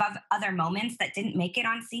hundreds of other moments that didn't make it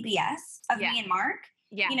on CBS of me and Mark?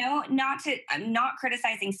 Yeah. I'm not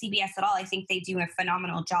criticizing CBS at all. I think they do a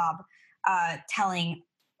phenomenal job telling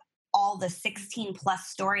all the 16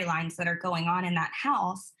 plus storylines that are going on in that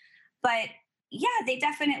house. But yeah, they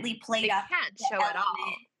definitely played up. They can't show it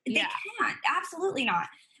all. They can't, absolutely not.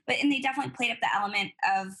 And they definitely played up the element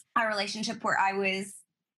of our relationship where I was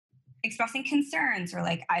expressing concerns, or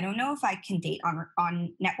like, I don't know if I can date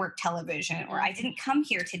on network television, or I didn't come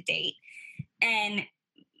here to date. And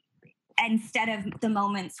instead of the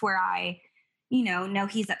moments where I, know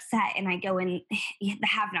he's upset and I go in the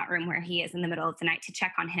have not room where he is in the middle of the night to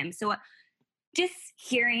check on him. So just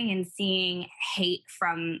hearing and seeing hate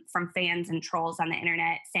from fans and trolls on the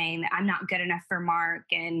internet saying that I'm not good enough for Mark,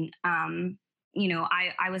 and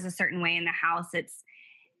I was a certain way in the house.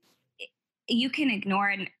 You can ignore,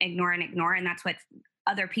 and that's what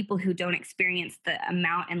other people who don't experience the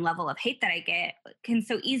amount and level of hate that I get can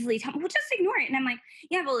so easily tell me, well, just ignore it. And I'm like,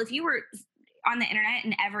 yeah, well, if you were on the internet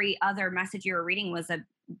and every other message you were reading was a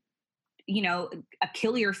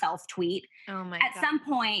kill yourself tweet, at some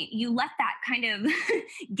point you let that kind of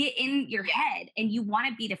get in your head, and you want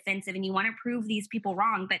to be defensive and you want to prove these people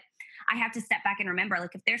wrong. But I have to step back and remember,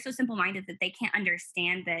 like, if they're so simple-minded that they can't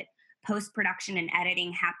understand that post-production and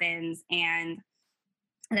editing happens, and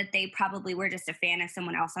that they probably were just a fan of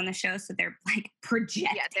someone else on the show, so they're like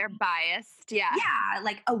projecting. Yeah, they're biased. Yeah. Yeah,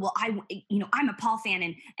 like, oh well, I'm a Paul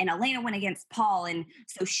fan, and Elena went against Paul, and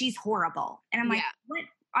so she's horrible. And I'm like,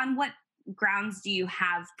 what grounds do you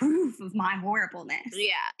have proof of my horribleness?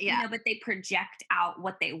 Yeah. But they project out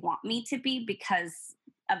what they want me to be because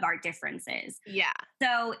of our differences. Yeah.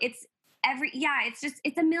 So it's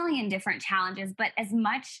a million different challenges, but as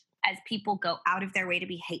much as people go out of their way to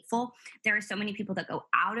be hateful, there are so many people that go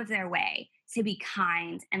out of their way to be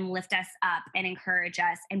kind and lift us up and encourage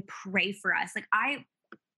us and pray for us. Like, I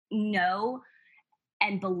know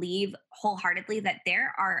and believe wholeheartedly that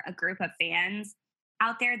there are a group of fans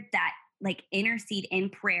out there that like intercede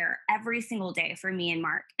in prayer every single day for me and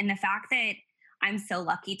Mark. And the fact that I'm so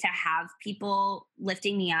lucky to have people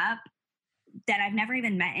lifting me up that I've never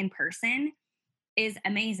even met in person is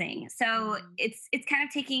amazing. So it's kind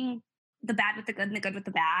of taking the bad with the good and the good with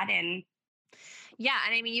the bad. And yeah.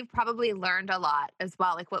 And I mean, you've probably learned a lot as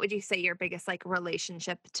well. Like, what would you say your biggest like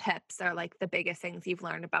relationship tips, or like the biggest things you've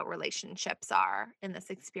learned about relationships are in this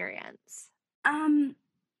experience? I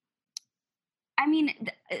mean,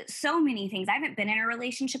 so many things. I haven't been in a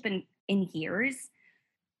relationship in years.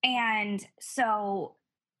 And so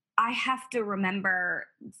I have to remember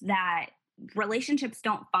that relationships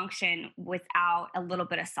don't function without a little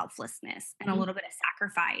bit of selflessness and a little bit of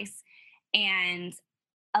sacrifice and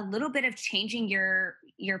a little bit of changing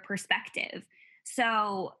your perspective.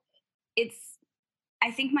 So I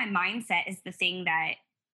think my mindset is the thing that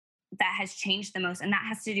has changed the most. And that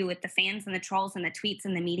has to do with the fans and the trolls and the tweets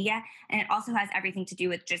and the media. And it also has everything to do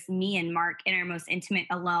with just me and Mark in our most intimate,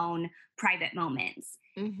 alone, private moments.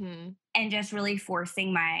 And just really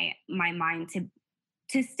forcing my mind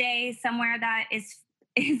to stay somewhere that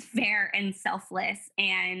is fair and selfless,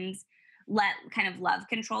 and let kind of love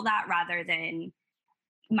control that rather than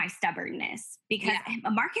my stubbornness. Because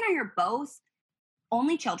Mark and I are both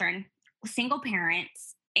only children, single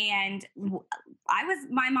parents, and I was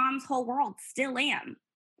my mom's whole world, still am.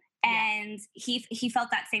 And he felt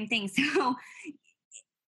that same thing. So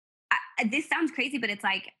this sounds crazy, but it's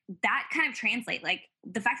like that kind of translate, like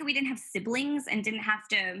the fact that we didn't have siblings and didn't have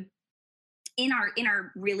to, in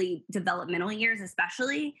our really developmental years,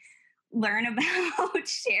 especially, learn about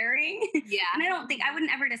sharing. Yeah. And I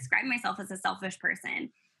wouldn't ever describe myself as a selfish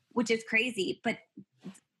person, which is crazy, but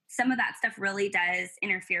some of that stuff really does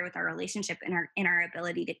interfere with our relationship and our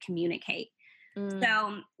ability to communicate.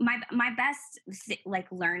 So my best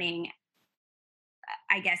learning,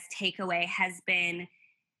 I guess, takeaway has been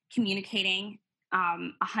communicating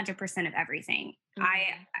 100% of everything.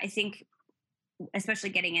 I think, especially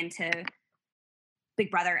getting into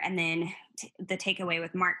Big Brother, and then the takeaway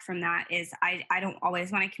with Mark from that is I don't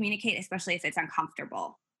always want to communicate, especially if it's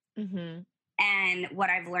uncomfortable. And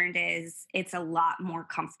what I've learned is it's a lot more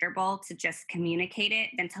comfortable to just communicate it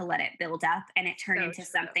than to let it build up and it turn into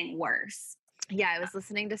something worse. Yeah, I was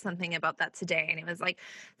listening to something about that today, and it was like,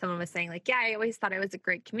 someone was saying like, yeah, I always thought I was a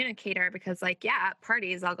great communicator because like, yeah, at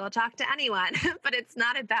parties, I'll go talk to anyone, but it's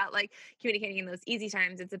not about like communicating in those easy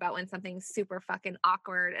times. It's about when something's super fucking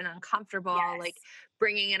awkward and uncomfortable, like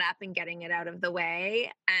bringing it up and getting it out of the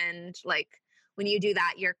way. And like, when you do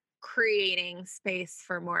that, you're creating space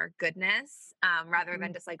for more goodness, rather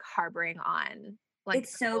than just like harboring on. Like,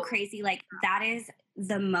 it's so crazy. Like, that is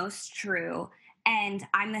the most true. And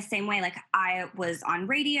I'm the same way. Like, I was on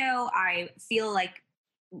radio. I feel like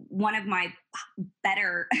one of my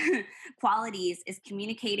better qualities is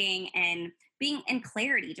communicating and being in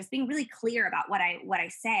clarity, just being really clear about what I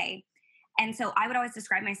say. And so I would always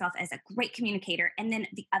describe myself as a great communicator. And then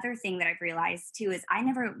the other thing that I've realized too is I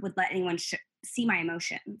never would let anyone see my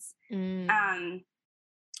emotions. And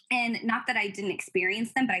not that I didn't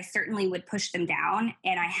experience them, but I certainly would push them down,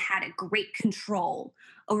 and I had a great control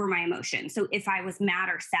over my emotions. So if I was mad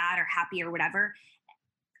or sad or happy or whatever,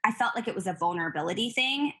 I felt like it was a vulnerability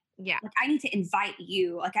thing. Yeah. Like I need to invite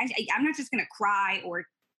you. Like I'm not just going to cry or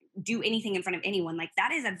do anything in front of anyone. Like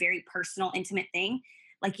that is a very personal, intimate thing.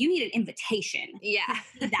 Like you need an invitation. Yeah. To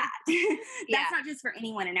see that. That's not just for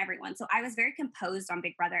anyone and everyone. So I was very composed on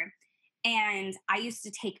Big Brother, and I used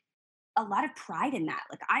to take a lot of pride in that.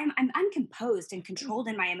 Like I'm composed and controlled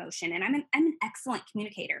in my emotion, and I'm an excellent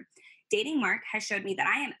communicator. Dating Mark has showed me that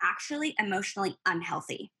I am actually emotionally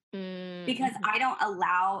unhealthy because I don't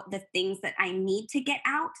allow the things that I need to get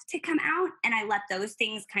out to come out, and I let those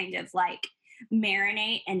things kind of like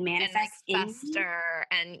marinate and manifest and fester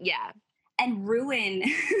and ruin,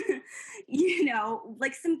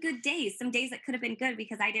 like some good days, some days that could have been good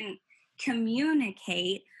because I didn't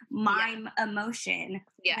communicate my emotion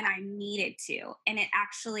when I needed to. And it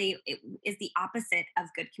is the opposite of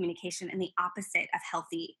good communication and the opposite of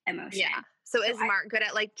healthy emotion. Yeah. So is Mark good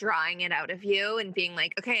at like drawing it out of you and being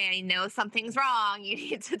like, okay, I know something's wrong. You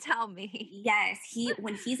need to tell me. Yes.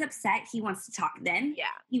 When he's upset, he wants to talk then. Yeah.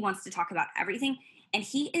 He wants to talk about everything. And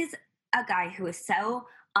he is a guy who is so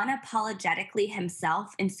unapologetically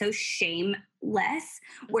himself and so shameless,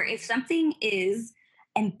 where if something is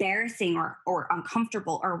embarrassing or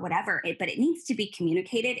uncomfortable or whatever, but it needs to be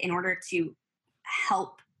communicated in order to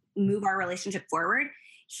help move our relationship forward,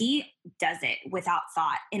 he does it without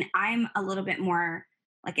thought. And I'm a little bit more,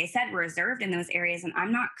 like I said, reserved in those areas, and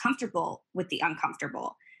I'm not comfortable with the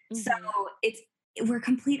uncomfortable. So we're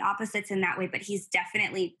complete opposites in that way, but he's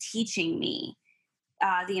definitely teaching me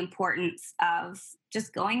the importance of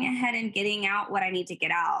just going ahead and getting out what I need to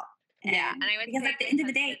get out. And I would because at the end of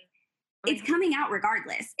the day, it's coming out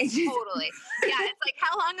regardless. It's just totally. Yeah. It's like,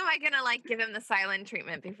 how long am I going to like give him the silent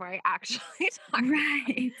treatment before I actually talk?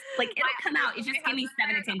 Right. Like it'll come out. It's just give me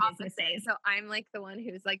 7 to 10 business days. So I'm like the one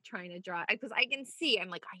who's like trying to draw, because I can see,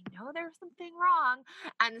 I'm like, I know there's something wrong.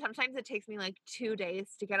 And sometimes it takes me like 2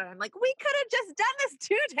 days to get it. I'm like, we could have just done this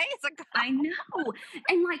 2 days ago. I know.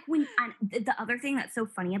 And like the other thing that's so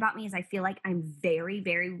funny about me is I feel like I'm very,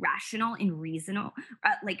 very rational and reasonable.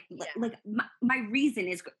 Like my reason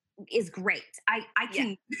is great. I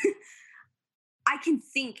can I can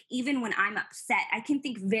think even when I'm upset. I can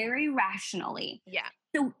think very rationally. Yeah.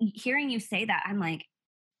 So hearing you say that, I'm like,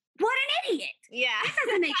 what an idiot. Yeah. That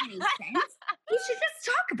doesn't make any sense. We should just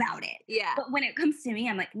talk about it. Yeah. But when it comes to me,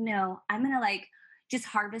 I'm like, no, I'm going to like just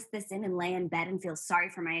harvest this in and lay in bed and feel sorry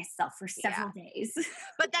for myself for several days.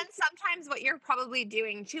 But then sometimes what you're probably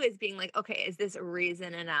doing too is being like, okay, is this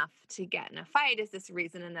reason enough to get in a fight? Is this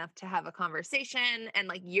reason enough to have a conversation? And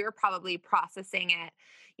like, you're probably processing it,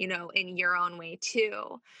 in your own way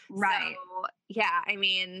too. Right. So yeah, I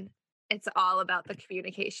mean, it's all about the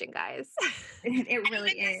communication, guys. It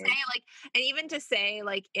really is. And even to say,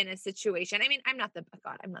 like, in a situation, I mean, I'm not the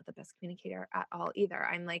best communicator at all either.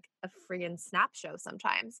 I'm like a friggin' snap show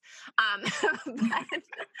sometimes.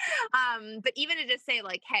 But even to just say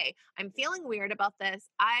like, hey, I'm feeling weird about this.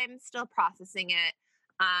 I'm still processing it.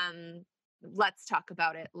 Let's talk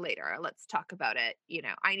about it later. Let's talk about it.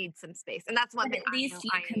 I need some space. And that's one thing. At least you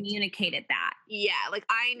communicated that. Yeah. Like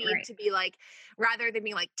I need to be like, rather than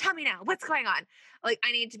being like, tell me now what's going on. Like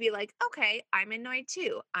I need to be like, okay, I'm annoyed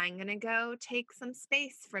too. I'm going to go take some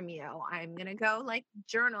space from you. I'm going to go like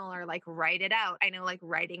journal or like write it out. I know like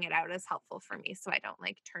writing it out is helpful for me. So I don't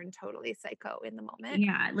like turn totally psycho in the moment.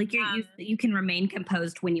 Yeah. Like you can remain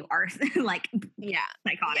composed when you are like,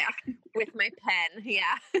 psychotic. Yeah. With my pen.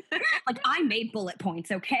 Yeah. Like I made bullet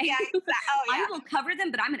points. Okay. Yeah. Exactly. Oh, yeah. I will cover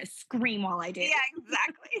them, but I'm going to scream while I do. Yeah,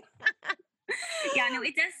 exactly. Yeah, no,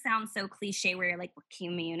 it does sound so cliche where you're like, well,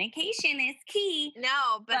 communication is key.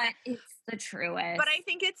 No, but it's the truest. But I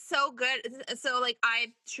think it's so good. So like,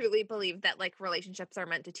 I truly believe that like relationships are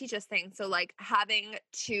meant to teach us things. So like having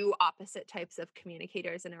two opposite types of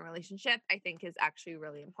communicators in a relationship, I think is actually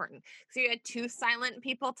really important. So you had two silent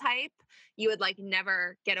people type, you would like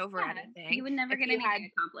never get over anything. You would never get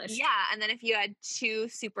anything accomplished. Yeah. And then if you had two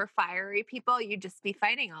super fiery people, you'd just be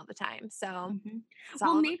fighting all the time. So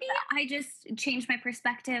well, maybe I just changed my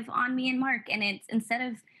perspective on me and Mark, and it's instead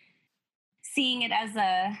of seeing it as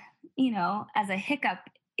a hiccup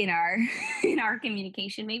in our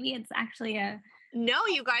communication, maybe it's actually a No,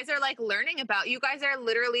 you guys are like you guys are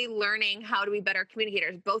literally learning how to be better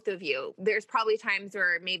communicators, both of you. There's probably times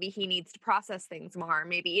where maybe he needs to process things more.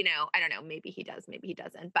 Maybe, I don't know, maybe he does, maybe he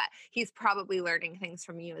doesn't, but he's probably learning things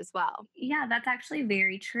from you as well. Yeah, that's actually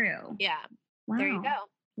very true. Yeah. Wow. There you go.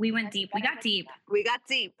 We went deep. We got deep. We got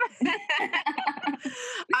deep.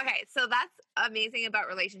 Okay, so that's amazing about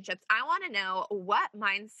relationships. I want to know, what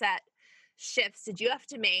mindset shifts did you have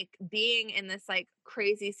to make being in this like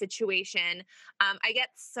crazy situation? I get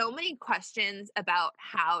so many questions about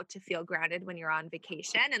how to feel grounded when you're on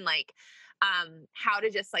vacation, and like how to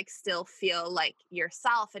just like still feel like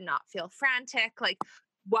yourself and not feel frantic. Like,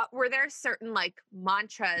 what were there certain like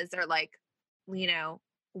mantras or like,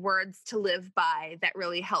 words to live by that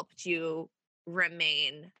really helped you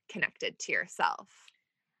remain connected to yourself?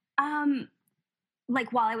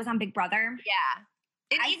 Like while I was on Big Brother? Yeah.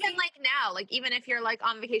 And even like now, like even if you're like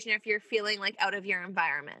on vacation, if you're feeling like out of your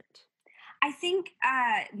environment. I think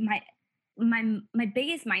my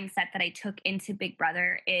biggest mindset that I took into Big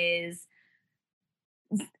Brother is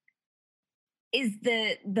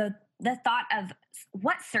the thought of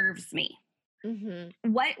what serves me.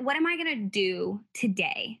 Mm-hmm. What am I going to do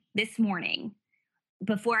today, this morning,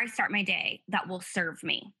 before I start my day that will serve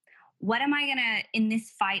me? What am I going to, in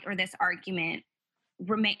this fight or this argument,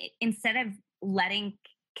 remain, instead of letting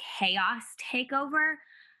chaos take over,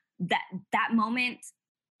 that moment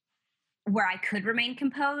where I could remain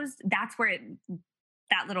composed, that's where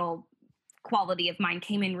that little quality of mine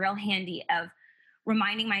came in real handy, of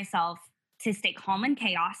reminding myself to stay calm in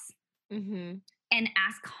chaos. Mm-hmm. And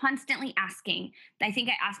constantly asking. I think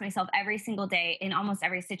I ask myself every single day in almost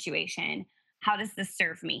every situation, how does this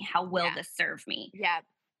serve me? How will this serve me? Yeah.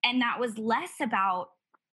 And that was less about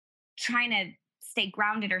trying to stay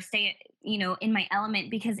grounded or stay, in my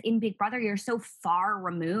element, because in Big Brother, you're so far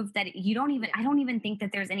removed that I don't even think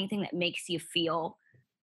that there's anything that makes you feel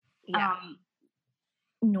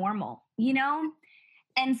normal,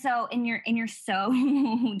 And so, and you're so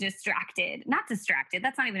distracted, not distracted.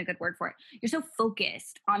 That's not even a good word for it. You're so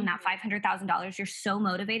focused on that $500,000. You're so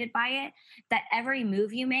motivated by it that every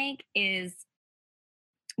move you make is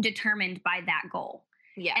determined by that goal.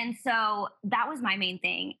 Yeah. And so that was my main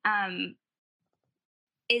thing.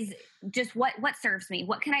 Is just what serves me.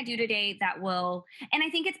 What can I do today that will, and I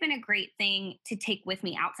think it's been a great thing to take with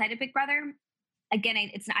me outside of Big Brother. Again,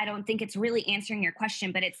 I don't think it's really answering your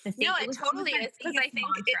question, but it's the thing. No, it totally is, because I think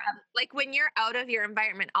like when you're out of your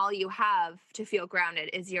environment, all you have to feel grounded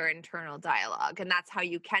is your internal dialogue, and that's how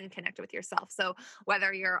you can connect with yourself. So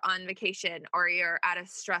whether you're on vacation or you're at a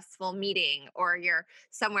stressful meeting or you're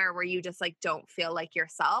somewhere where you just like don't feel like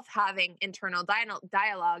yourself, having internal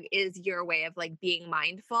dialogue is your way of like being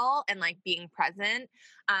mindful and like being present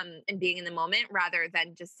and being in the moment, rather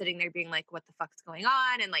than just sitting there being like, what the fuck's going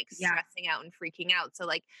on, and like stressing out and freaking out. So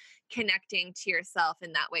like connecting to yourself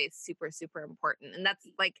in that way is super, super important. And that's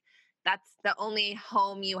the only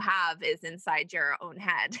home you have is inside your own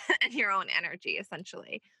head and your own energy,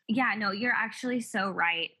 essentially. Yeah, no, you're actually so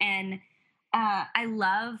right. And I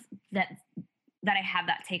love that I have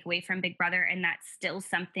that takeaway from Big Brother, and that's still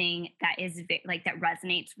something that is like that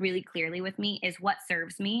resonates really clearly with me, is what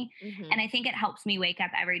serves me. Mm-hmm. And I think it helps me wake up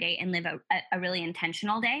every day and live a really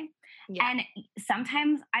intentional day. Yeah. And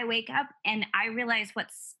sometimes I wake up and I realize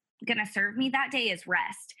what's going to serve me that day is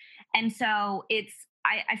rest. And so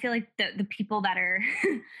I feel like the people that are,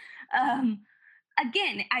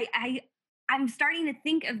 again, I'm starting to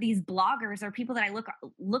think of these bloggers or people that I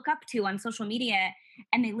look up to on social media,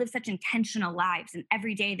 and they live such intentional lives, and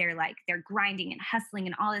every day they're grinding and hustling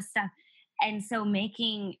and all this stuff. And so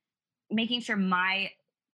making sure my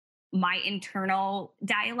internal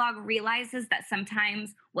dialogue realizes that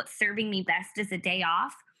sometimes what's serving me best is a day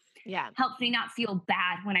off. Yeah. Helps me not feel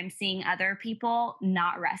bad when I'm seeing other people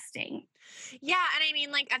not resting. Yeah. And I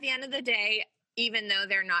mean, like at the end of the day, even though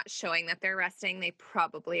they're not showing that they're resting, they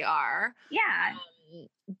probably are. Yeah.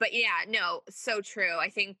 But yeah, no, so true. I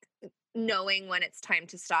think knowing when it's time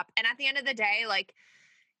to stop. And at the end of the day, like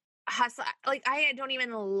hustle, like I don't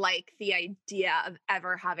even like the idea of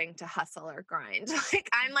ever having to hustle or grind. Like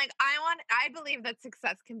I'm like, I believe that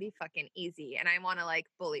success can be fucking easy, and I want to like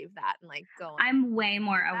believe that and like go. I'm way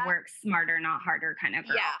more a work smarter, not harder kind of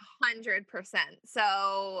girl. Yeah, 100%.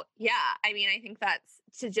 So yeah, I mean, I think that's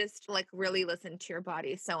to just like really listen to your body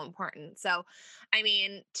is so important. So, I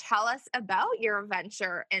mean, tell us about your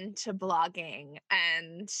venture into blogging.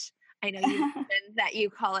 And I know you mentioned that you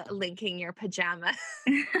call it linking your pajamas.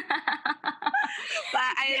 But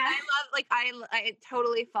I love, like, I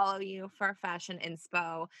totally follow you for fashion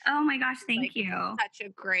inspo. Oh my gosh, thank you. Such a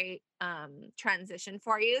great transition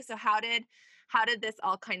for you. So how did how did this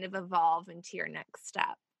all kind of evolve into your next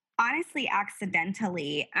step? Honestly,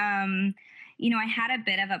 accidentally. I had a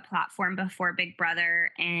bit of a platform before Big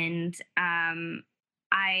Brother, and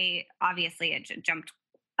I obviously had jumped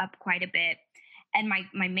up quite a bit. And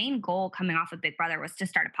my main goal coming off of Big Brother was to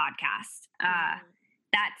start a podcast.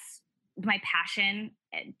 That's my passion,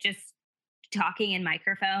 just talking in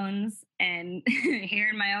microphones and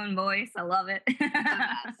hearing my own voice. I love it.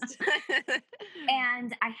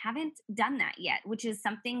 And I haven't done that yet, which is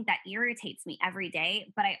something that irritates me every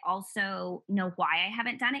day, but I also know why I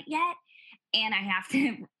haven't done it yet. And I have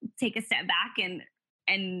to take a step back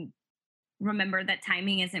and remember that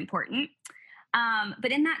timing is important.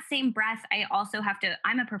 But in that same breath, I also have to,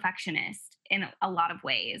 I'm a perfectionist in a lot of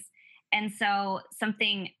ways. And so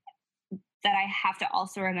something that I have to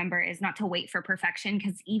also remember is not to wait for perfection,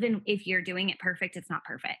 because even if you're doing it perfect, it's not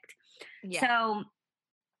perfect. Yeah. So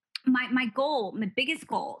my goal, my biggest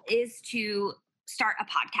goal is to start a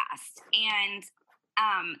podcast. And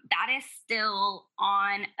that is still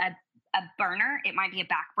on a burner. It might be a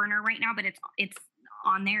back burner right now, but it's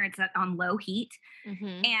on there. It's on low heat.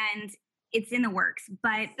 Mm-hmm. And it's in the works,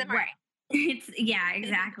 but yeah,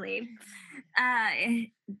 exactly.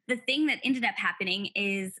 The thing that ended up happening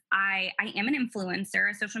is I am an influencer,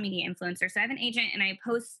 a social media influencer. So I have an agent and I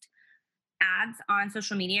post ads on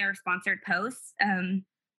social media or sponsored posts.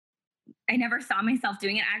 I never saw myself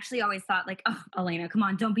doing it. I actually always thought like, oh, Elena, come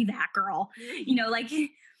on, don't be that girl.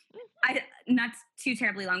 Not too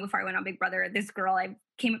terribly long before I went on Big Brother, this girl I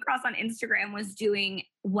came across on Instagram was doing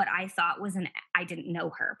what I thought was I didn't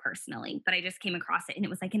know her personally, but I just came across it and it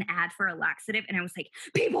was like an ad for a laxative. And I was like,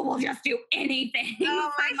 people will just do anything for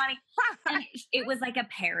money. And it was like a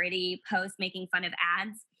parody post making fun of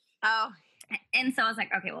ads. Oh. And so I was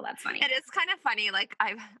like, okay, well, that's funny. It is kind of funny. Like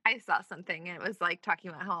I saw something and it was like talking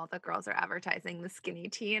about how all the girls are advertising the skinny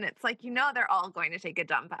tea. And it's like, they're all going to take a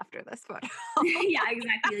dump after this photo. Yeah,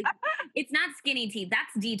 exactly. Like, it's not skinny tea.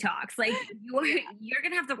 That's detox. Like you're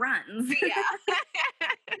going to have the runs. Yeah.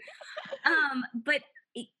 But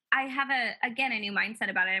I have a new mindset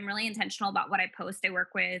about it. I'm really intentional about what I post. I work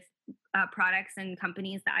with products and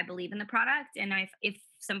companies that I believe in the product. And if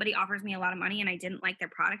somebody offers me a lot of money and I didn't like their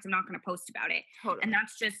product, I'm not going to post about it. Totally. And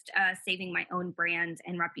that's just saving my own brand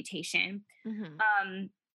and reputation. Mm-hmm.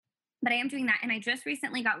 But I am doing that. And I just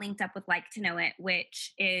recently got linked up with Like to Know It,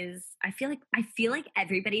 which is, I feel like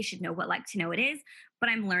everybody should know what Like to Know It is, but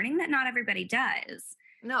I'm learning that not everybody does.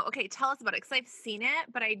 No. Okay. Tell us about it. 'Cause I've seen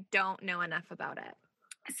it, but I don't know enough about it.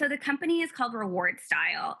 So the company is called Reward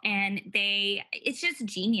Style, and it's just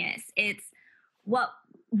genius. It's what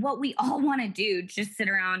we all want to do, just sit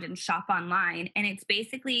around and shop online. And it's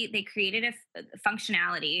basically, they created a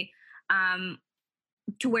functionality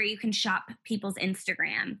to where you can shop people's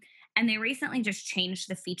Instagram. And they recently just changed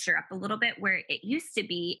the feature up a little bit, where it used to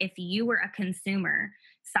be if you were a consumer,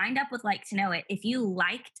 signed up with Like to Know It, if you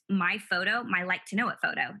liked my photo, my Like to Know It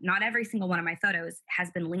photo, not every single one of my photos has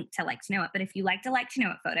been linked to Like to Know It, but if you liked a Like to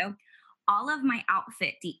Know It photo, all of my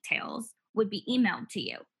outfit details would be emailed to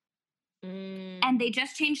you. And they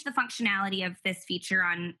just changed the functionality of this feature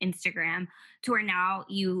on Instagram to where now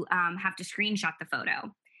you have to screenshot the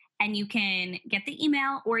photo. And you can get the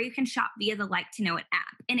email or you can shop via the Like to Know It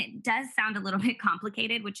app. And it does sound a little bit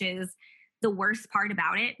complicated, which is the worst part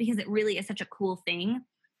about it, because it really is such a cool thing.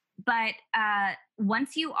 But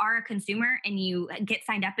once you are a consumer and you get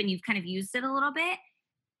signed up and you've kind of used it a little bit,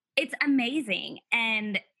 it's amazing.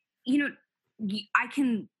 And, I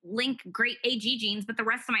can link great AG jeans, but the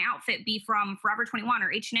rest of my outfit be from Forever 21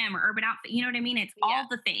 or H&M or Urban Outfit. You know what I mean? It's all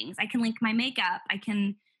the things. I can link my makeup.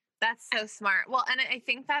 That's so smart. Well, and I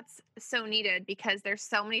think that's so needed, because there's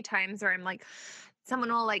so many times where I'm like,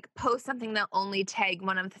 someone will like post something that only tag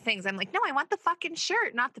one of the things. I'm like, no, I want the fucking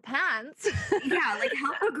shirt, not the pants. Yeah, like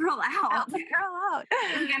help a girl out. Help a girl out.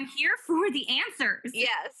 Like, I'm here for the answers.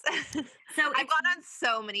 Yes. So I've gone on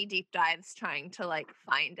so many deep dives trying to like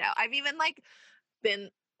find out. I've even like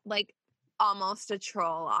been like almost a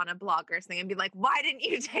troll on a blogger's thing and be like, why didn't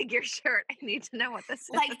you tag your shirt? I need to know what this is.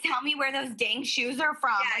 Like, tell me where those dang shoes are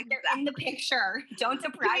from. Yeah, like, they're in the picture. Don't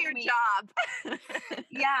surprise me. Do your job.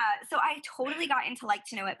 Yeah. So I totally got into Like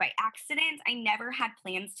to Know It by accident. I never had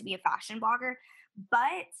plans to be a fashion blogger,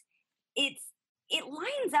 but it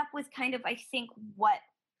lines up with kind of, I think, what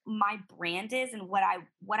my brand is and what I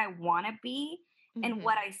want to be, mm-hmm. and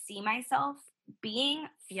what I see myself being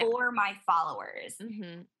for my followers.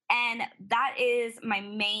 Mm-hmm. And that is my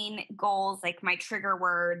main goals. Like, my trigger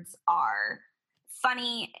words are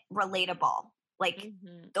funny, relatable. Like,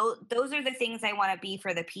 mm-hmm. those are the things I want to be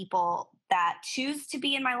for the people that choose to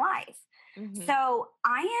be in my life. Mm-hmm. So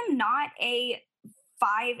I am not a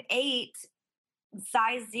 5'8",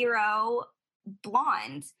 size 0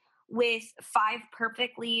 blonde with 5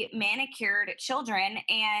 perfectly manicured children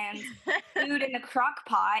and food in the crock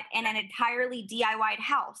pot and an entirely DIY'd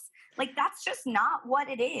house. Like, that's just not what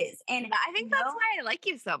it is. And I think that's why I like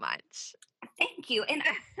you so much. Thank you. And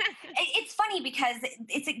it's funny because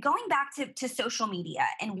it's going back to social media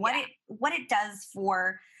and what it does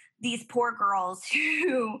for these poor girls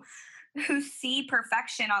who see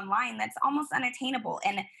perfection online that's almost unattainable.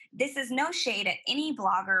 And this is no shade at any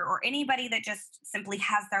blogger or anybody that just simply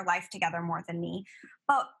has their life together more than me.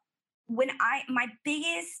 But my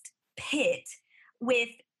biggest pit with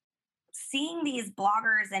seeing these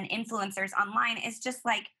bloggers and influencers online is just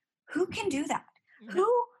like, who can do that? Mm-hmm.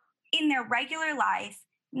 Who in their regular life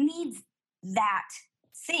needs that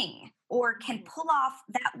thing or can pull off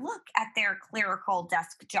that look at their clerical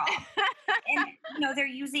desk job? And, they're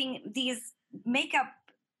using these makeup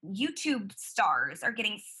YouTube stars are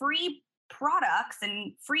getting free products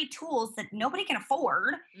and free tools that nobody can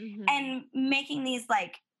afford and making these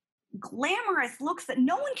like glamorous looks that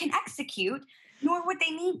no one can execute, nor would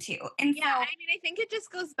they need to. And yeah, I mean, I think it just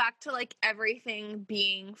goes back to like everything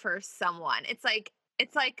being for someone. It's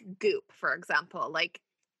like Goop, for example. Like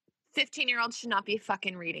 15-year-olds should not be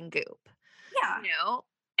fucking reading Goop. Yeah.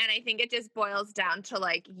 And I think it just boils down to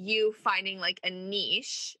like you finding like a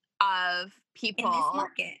niche of people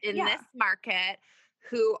in this market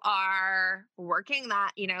who are working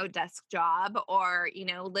that, desk job or,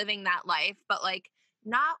 living that life, but like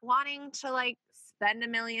not wanting to like spend $1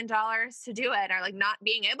 million to do it, or like not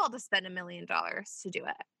being able to spend $1 million to do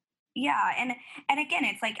it. Yeah. And again,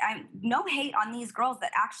 it's like, I'm no hate on these girls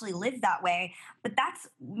that actually live that way, but that's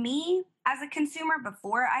me as a consumer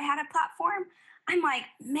before I had a platform. I'm like,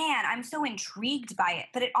 man, I'm so intrigued by it.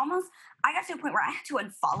 But I got to a point where I had to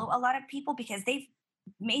unfollow a lot of people because they've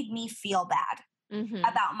made me feel bad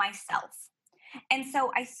about myself. And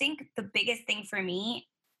so I think the biggest thing for me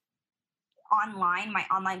online, my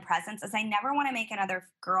online presence, is I never want to make another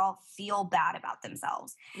girl feel bad about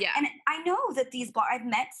themselves. Yeah. And I know that I've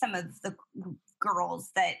met some of the girls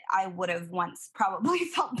that I would have once probably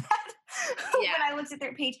felt bad when I looked at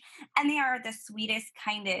their page, and they are the sweetest,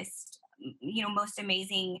 kindest, most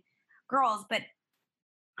amazing girls, but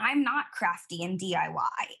I'm not crafty and DIY,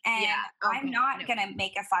 and I'm not going to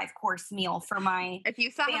make a 5-course meal for my If you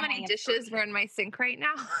saw how many dishes were in my sink right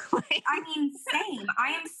now. I mean, same. I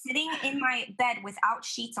am sitting in my bed without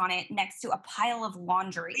sheets on it next to a pile of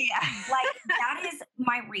laundry. Yeah. Like, that is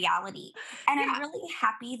my reality. And I'm really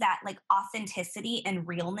happy that like authenticity and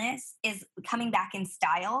realness is coming back in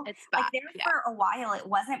style. It's back. Like for a while, it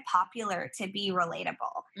wasn't popular to be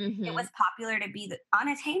relatable. It was popular to be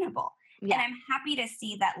unattainable. Yeah. And I'm happy to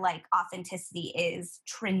see that like authenticity is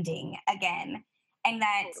trending again. And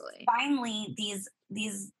that finally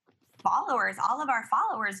these followers, all of our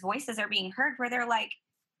followers' voices are being heard, where they're like,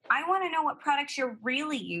 I want to know what products you're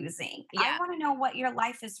really using. I want to know what your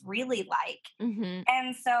life is really like.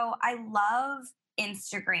 And so I love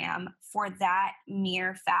Instagram for that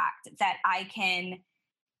mere fact that I can,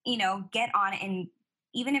 get on, and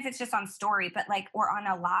even if it's just on story, but like, or on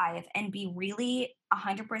a live, and be really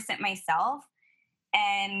 100% myself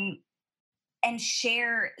and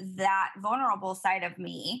share that vulnerable side of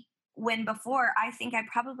me, when before I think I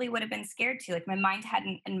probably would have been scared to. Like, my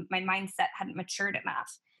mindset hadn't matured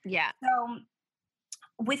enough. Yeah. So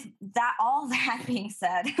with that, all that being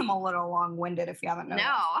said, I'm a little long-winded if you haven't noticed.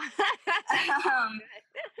 No.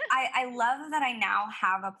 I love that I now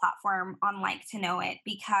have a platform on Like to Know It,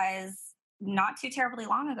 because not too terribly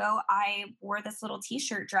long ago, I wore this little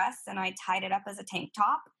t-shirt dress and I tied it up as a tank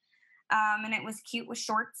top. And it was cute with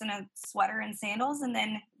shorts and a sweater and sandals. And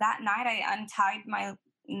then that night I untied my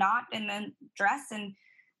knot in the dress and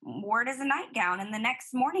wore it as a nightgown. And the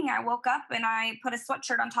next morning I woke up and I put a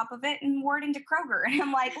sweatshirt on top of it and wore it into Kroger. And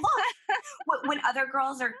I'm like, look, when other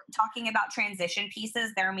girls are talking about transition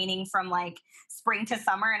pieces, they're meaning from like spring to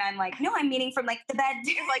summer. And I'm like, no, I'm meaning from like the bed.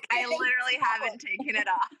 Like, I literally haven't taken it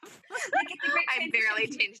off. Like, it's a great I barely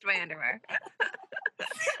changed my underwear.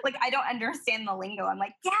 Like, I don't understand the lingo. I'm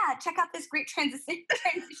like, yeah, check out this great transition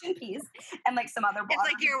piece. And like some other blogs.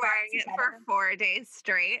 It's like you're wearing it for 4 days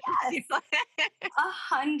straight. Yes.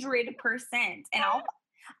 100%. And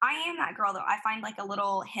I am that girl though. I find like a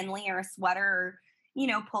little Henley or a sweater,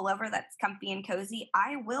 or, pullover that's comfy and cozy.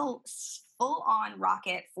 I will full on rock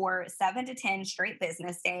it for 7 to 10 straight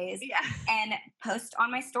business days and post on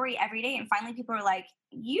my story every day. And finally people are like,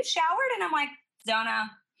 you showered? And I'm like, don't know.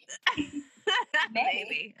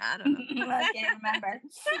 Maybe. I don't know. I can't remember.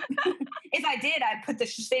 If I did, I'd put the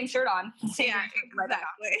same shirt on. Exactly.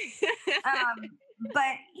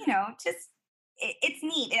 But, just it's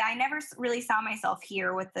neat. I never really saw myself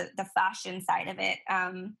here with the fashion side of it.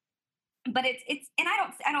 But it's, and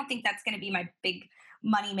I don't think that's going to be my big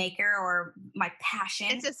money maker or my passion.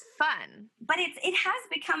 It's just fun. But it has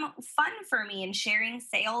become fun for me in sharing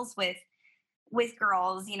sales with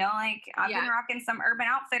girls, you know, like I've been rocking some Urban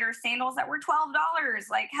Outfitters sandals that were $12.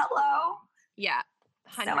 Like, hello. Yeah.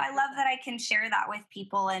 100%. So I love that I can share that with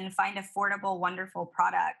people and find affordable, wonderful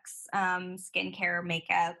products, skincare,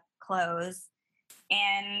 makeup, clothes,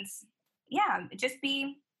 and just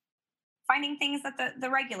be finding things that the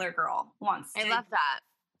regular girl wants to. I love that.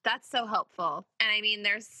 That's so helpful. And I mean,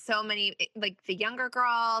 there's so many, like the younger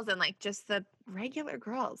girls and like just the regular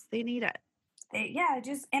girls, they need it.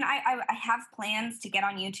 And I have plans to get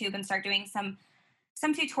on YouTube and start doing some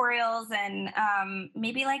tutorials and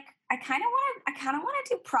maybe like I kind of want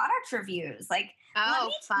to do product reviews. Like,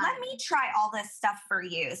 let me try all this stuff for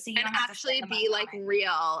you, so you don't have actually to be like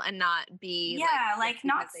real and not be like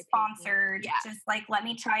not sponsored. Yeah. Just like, let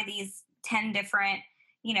me try these 10 different,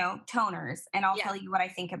 you know, toners, and I'll tell you what I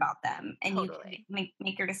think about them, and you can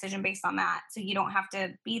make your decision based on that. So you don't have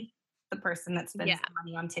to be the person that spends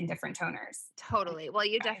money on 10 different toners. Totally. Well,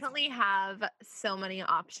 you definitely have so many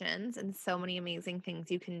options and so many amazing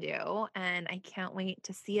things you can do. And I can't wait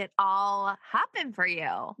to see it all happen for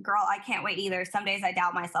you. Girl, I can't wait either. Some days I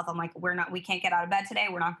doubt myself. I'm like, we can't get out of bed today.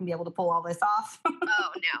 We're not going to be able to pull all this off. Oh,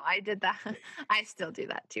 no, I did that. I still do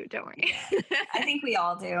that too. Don't worry. I think we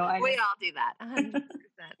all do. We all do that. 100%.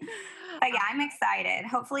 But yeah, I'm excited.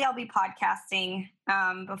 Hopefully I'll be podcasting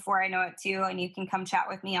before I know it too. And you can come chat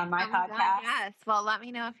with me on my podcast. God, yes. Well, let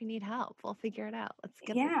me know if you need help. We'll figure it out. Let's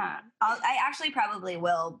get I actually probably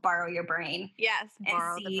will borrow your brain. Yes,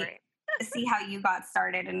 borrow the brain. See how you got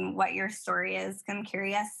started and what your story is. I'm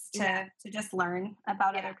curious to just learn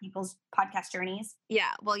about other people's podcast journeys.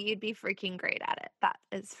 Yeah, well, you'd be freaking great at it. That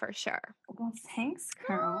is for sure. Well, thanks,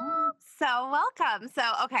 girl. So welcome. So,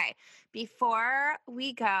 okay, before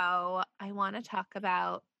we go, I want to talk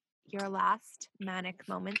about your last manic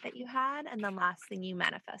moment that you had and the last thing you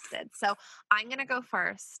manifested. So I'm going to go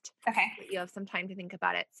first. Okay. You have some time to think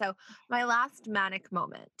about it. So my last manic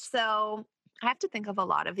moment. So I have to think of a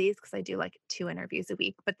lot of these because I do like 2 interviews a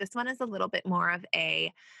week, but this one is a little bit more of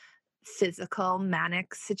a physical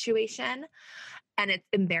manic situation, and it's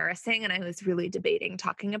embarrassing. And I was really debating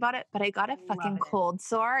talking about it, but I got a fucking cold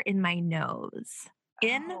sore in my nose.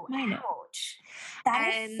 My nose.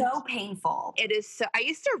 That is so painful. It is so. I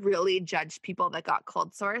used to really judge people that got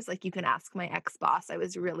cold sores. Like, you can ask my ex-boss. I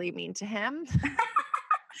was really mean to him.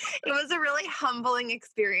 It was a really humbling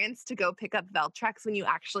experience to go pick up Veltrex when you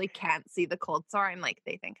actually can't see the cold sore. I'm like,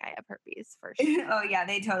 they think I have herpes for sure. Oh yeah,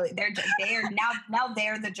 they are now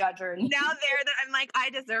they're the judger. I'm like, I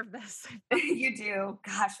deserve this. You do.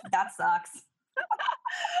 Gosh, that sucks.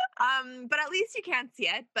 But at least you can't see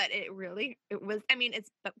it. But it was, I mean, it's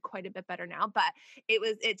quite a bit better now, but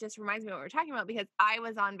it just reminds me of what we're talking about, because I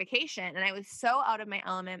was on vacation and I was so out of my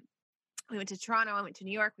element. We went to Toronto, I went to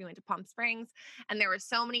New York, we went to Palm Springs, and there were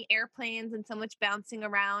so many airplanes and so much bouncing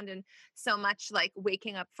around and so much like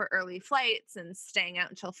waking up for early flights and staying out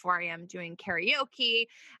until 4 a.m. doing karaoke.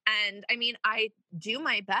 And I mean, I do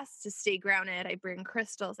my best to stay grounded. I bring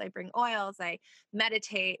crystals, I bring oils, I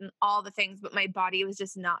meditate and all the things, but my body was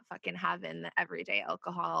just not fucking having the everyday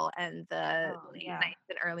alcohol and the late nights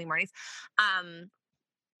and early mornings.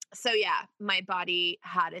 So yeah, my body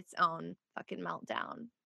had its own fucking meltdown.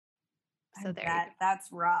 So that's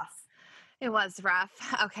rough. It was rough.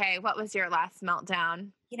 Okay, what was your last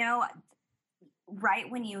meltdown? You know, right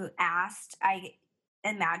when you asked, I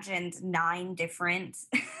imagined 9 different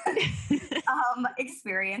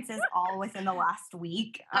experiences all within the last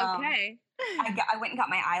week. Okay. I went and got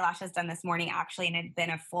my eyelashes done this morning, actually, and it had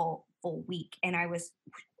been a full week, and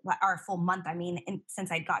or a full month,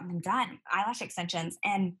 since I'd gotten them done, eyelash extensions.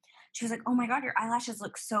 And she was like, oh my God, your eyelashes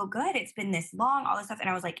look so good. It's been this long, all this stuff. And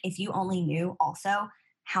I was like, if you only knew also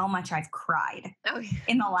how much I've cried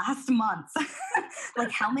in the last month,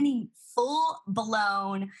 like how many full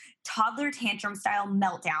blown toddler tantrum style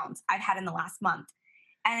meltdowns I've had in the last month.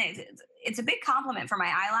 And it's a big compliment for my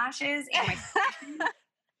eyelashes and my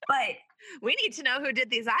but we need to know who did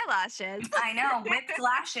these eyelashes. I know. Whipped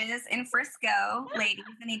Lashes in Frisco, ladies,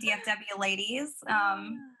 any DFW ladies.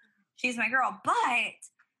 She's my girl. But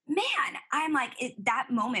man, I'm like, that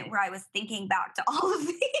moment where I was thinking back to all of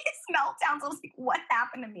these meltdowns. I was like, what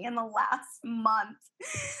happened to me in the last month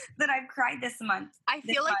that I've cried this month? I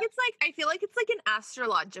feel like it's like an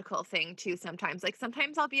astrological thing too sometimes. Like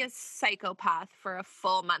sometimes I'll be a psychopath for a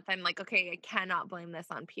full month. I'm like, okay, I cannot blame this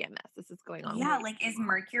on PMS. This is going on. Yeah, like is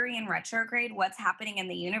Mercury in retrograde? What's happening in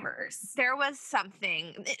the universe? There was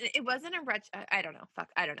something. It wasn't a I don't know. Fuck,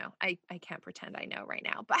 I don't know. I can't pretend I know right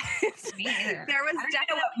now, but me either. There was I don't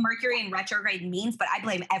definitely know what Mercury in retrograde means, but I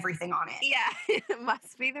blame everything on it. Yeah, it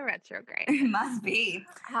must be the retrograde. It must be.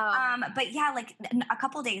 But yeah, like a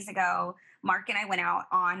couple days ago, Mark and I went out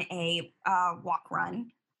on a walk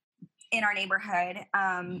run in our neighborhood.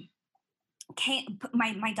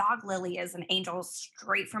 My dog Lily is an angel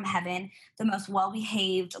straight from heaven, the most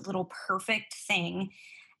well-behaved little perfect thing.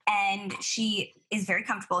 And she is very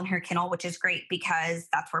comfortable in her kennel, which is great because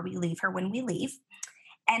that's where we leave her when we leave.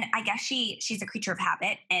 And I guess she's a creature of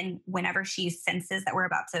habit. And whenever she senses that we're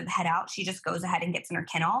about to head out, she just goes ahead and gets in her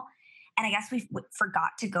kennel. And I guess we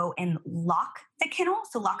forgot to go and lock the kennel,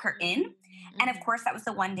 so lock her in. Mm-hmm. And of course, that was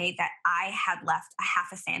the one day that I had left a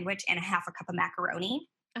half a sandwich and a half a cup of macaroni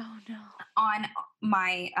on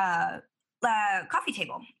my coffee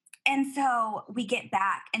table. And so we get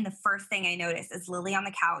back, and the first thing I notice is Lily on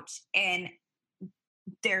the couch, and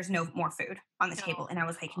there's no more food on the table. And I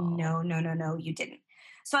was like, no, you didn't.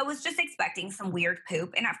 So I was just expecting some weird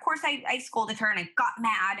poop. And of course, I scolded her, and I got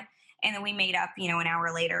mad. And then we made up, an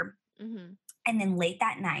hour later. Mm-hmm. And then late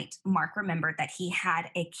that night, Mark remembered that he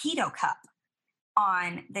had a keto cup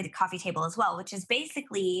on the coffee table as well, which is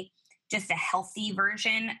basically just a healthy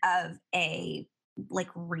version of a like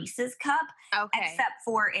Reese's cup, except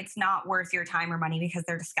for it's not worth your time or money because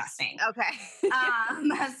they're disgusting. Okay.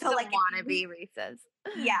 So like wannabe Reese's.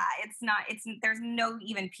 Yeah, there's no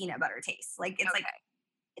even peanut butter taste. Like it's like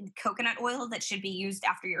coconut oil that should be used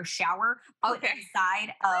after your shower put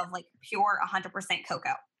inside of like pure 100%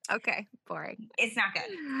 cocoa. Okay, boring. It's not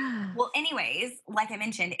good. Well, anyways, like I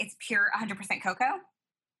mentioned, it's pure 100% cocoa.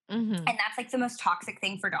 Mm-hmm. And that's like the most toxic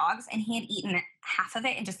thing for dogs. And he had eaten half of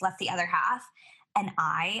it and just left the other half. And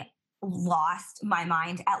I lost my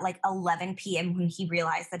mind at like 11 p.m. when he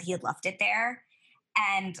realized that he had left it there,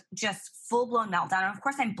 and just full-blown meltdown. And of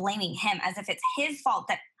course, I'm blaming him as if it's his fault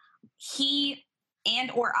that he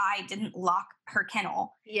and or I didn't lock her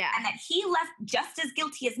kennel. Yeah. And that he left, just as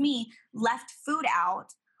guilty as me, left food out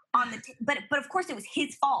on the but of course it was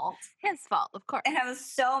his fault. His fault, of course. And I was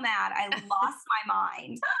so mad. I lost my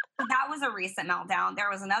mind. So that was a recent meltdown. There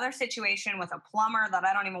was another situation with a plumber that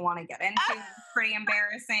I don't even want to get into. Pretty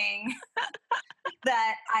embarrassing.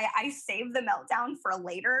 That I saved the meltdown for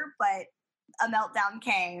later, but a meltdown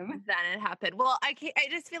came. Then it happened. Well, I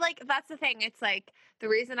just feel like that's the thing. It's like the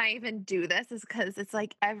reason I even do this is because it's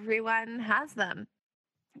like everyone has them.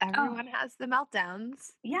 Everyone has the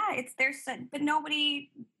meltdowns. Yeah, but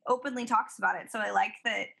nobody openly talks about it. So I like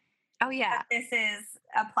that. Oh yeah, that this is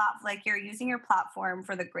a like you're using your platform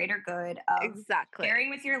for the greater good of sharing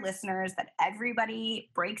with your listeners that everybody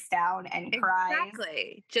breaks down and cries.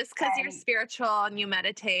 Exactly. Just because you're spiritual and you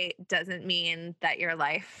meditate doesn't mean that your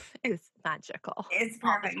life is magical. It's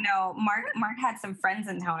perfect. No, Mark had some friends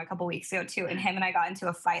in town a couple weeks ago too, and him and I got into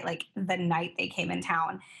a fight like the night they came in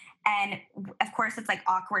town. And of course, it's like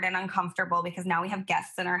awkward and uncomfortable because now we have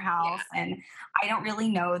guests in our house and I don't really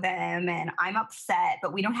know them and I'm upset,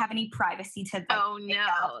 but we don't have any privacy to. Oh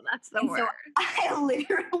no, that's the worst. So I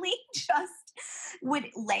literally just would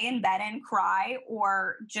lay in bed and cry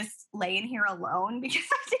or just lay in here alone because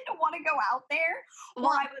I didn't want to go out there.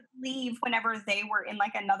 Or I would leave whenever they were in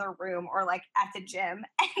like another room or like at the gym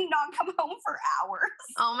and not come home for hours.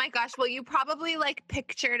 Oh my gosh. Well, you probably like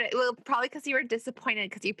pictured it. Well, probably because you were disappointed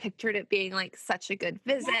because you pictured it being like such a good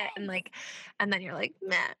visit and then you're like,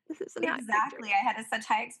 meh, this isn't exactly. I had such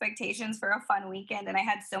high expectations for a fun weekend and I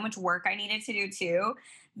had so much work I needed to do too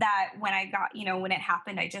that when I got, when it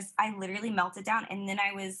happened, I literally melted down and then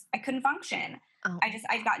I couldn't function. Oh.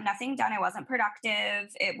 I got nothing done. I wasn't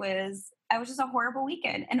productive. It was just a horrible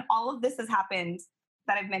weekend. And all of this has happened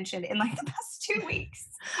that I've mentioned in like the past 2 weeks.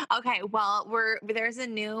 Okay. Well, there's a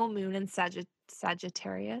new moon in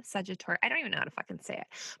Sagittarius. I don't even know how to fucking say it,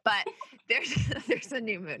 but there's a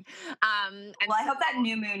new moon. And I hope that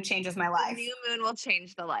new moon changes my life. The new moon will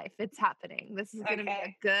change the life. It's happening. This is going to be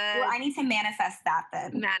a good. Well, I need to manifest that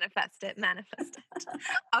then. Manifest it.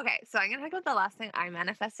 Okay. So I'm going to talk about the last thing I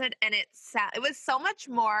manifested, and it was so much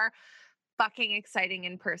more fucking exciting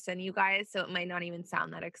in person, you guys. So it might not even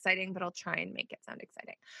sound that exciting, but I'll try and make it sound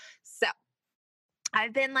exciting. So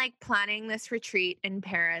I've been like planning this retreat in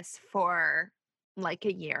Paris for like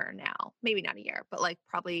a year now, maybe not a year, but like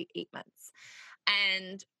probably 8 months.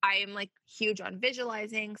 And I am like huge on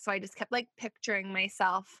visualizing. So I just kept like picturing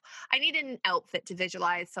myself. I needed an outfit to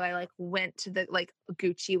visualize. So I like went to the like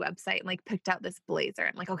Gucci website and like picked out this blazer.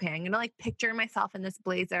 I'm like, okay, I'm going to like picture myself in this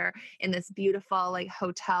blazer in this beautiful like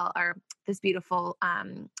hotel or this beautiful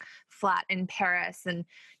flat in Paris, and,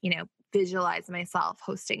 you know, visualize myself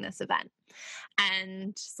hosting this event.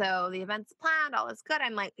 And so the event's planned, all is good.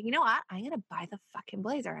 I'm like, you know what? I'm going to buy the fucking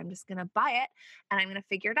blazer. I'm just going to buy it and I'm going to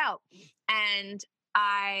figure it out. And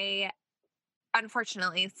I,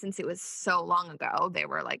 unfortunately, since it was so long ago, they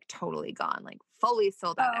were like totally gone, like fully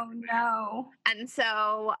sold out. Oh no. And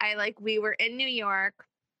so we were in New York.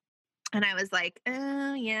 And I was like,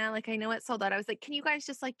 oh, yeah, like, I know it's sold out. I was like, can you guys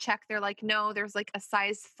just like check? They're like, no, there's like a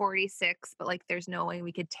size 46, but like, there's no way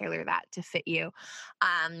we could tailor that to fit you.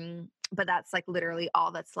 But that's like literally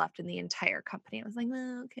all that's left in the entire company. I was like,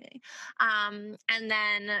 oh, okay. And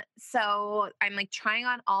then, so I'm like trying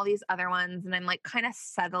on all these other ones and I'm like kind of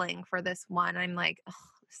settling for this one. I'm like, oh,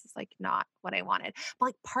 this is like not what I wanted. But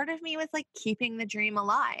like part of me was like keeping the dream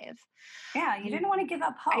alive. Yeah, you didn't want to give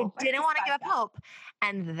up hope. I didn't want to give up hope.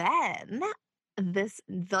 And then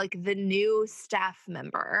the new staff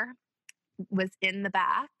member was in the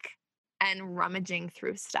back and rummaging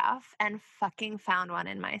through stuff and fucking found one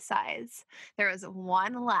in my size. There was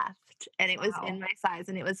one left and it was in my size.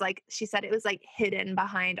 And it was like, she said it was like hidden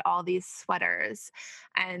behind all these sweaters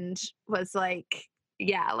and was like,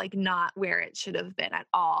 yeah, like not where it should have been at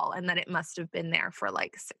all. And that it must have been there for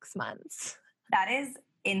like 6 months. That is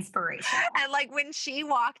inspirational. And like when she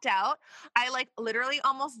walked out, I like literally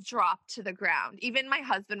almost dropped to the ground. Even my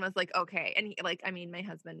husband was like, okay. And he, like, I mean, my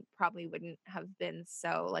husband probably wouldn't have been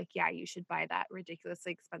so like, yeah, you should buy that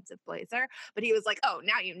ridiculously expensive blazer. But he was like, oh,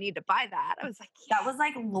 now you need to buy that. I was like, yeah. That was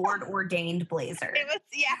like Lord ordained blazer. It was,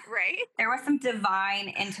 yeah, right. There was some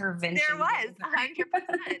divine intervention. There was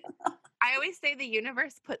 100%. I always say the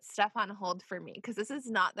universe puts stuff on hold for me because this is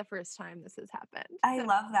not the first time this has happened. I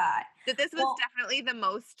love that. That this was definitely the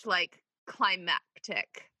most like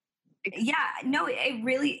climactic. Yeah, no, it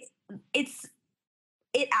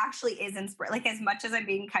actually is inspirational. Like as much as I'm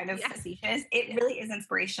being kind of facetious, it really is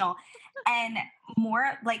inspirational. And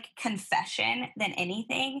more like confession than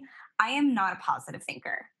anything, I am not a positive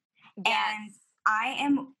thinker. Yes.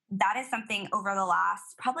 And that is something over the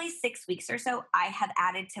last probably 6 weeks or so, I have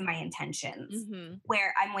added to my intentions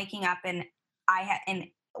where I'm waking up and and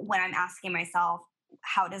when I'm asking myself,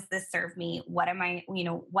 how does this serve me? What am I,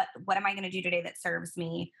 what am I going to do today that serves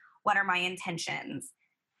me? What are my intentions?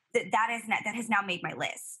 That has now made my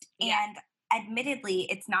list. Yeah. And admittedly,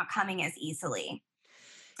 it's not coming as easily.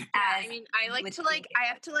 Yeah, I mean, I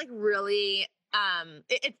have to really,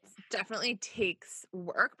 it definitely takes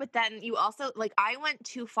work, but then you also like, I went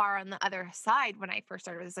too far on the other side when I first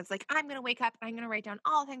started with this. It's like, I'm going to wake up and I'm going to write down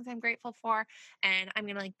all things I'm grateful for. And I'm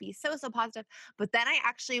going to like be so positive. But then I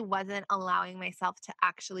actually wasn't allowing myself to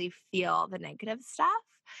actually feel the negative stuff.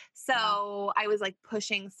 So I was like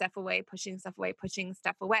pushing stuff away.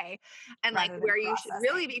 And like where you should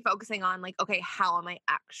really be focusing on like, okay, how am I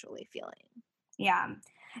actually feeling? Yeah.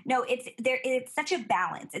 No, it's such a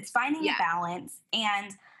balance. It's finding a balance.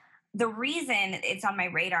 And the reason it's on my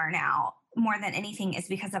radar now more than anything is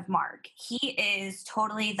because of Mark. He is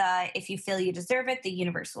totally if you feel you deserve it, the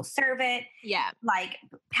universe will serve it. Yeah. Like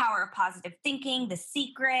power of positive thinking, The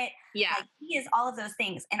Secret. Yeah. Like he is all of those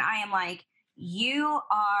things. And I am like, you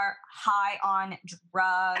are high on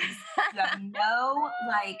drugs. You have no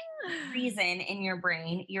like reason in your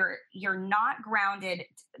brain. You're not grounded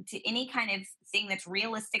to any kind of thing that's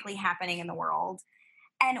realistically happening in the world.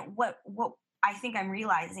 And what I think I'm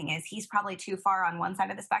realizing is he's probably too far on one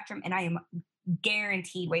side of the spectrum, and I am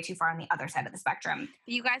guaranteed way too far on the other side of the spectrum.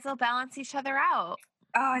 You guys will balance each other out.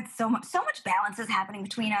 Oh, it's so much balance is happening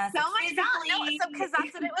between us. So much balance. No, because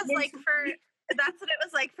that's what it was like for. That's what it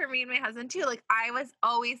was like for me and my husband too. Like I was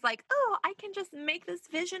always like, oh, I can just make this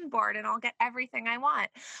vision board and I'll get everything I want.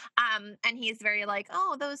 And he's very like,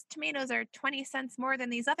 oh, those tomatoes are 20 cents more than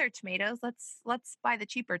these other tomatoes. Let's buy the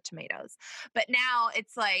cheaper tomatoes. But now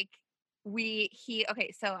it's like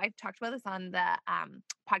okay, so I've talked about this on the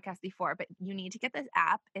podcast before, but you need to get this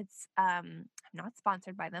app. It's I'm not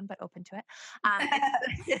sponsored by them, but open to it.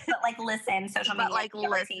 But like listen, social media. But like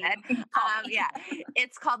listen. Yeah.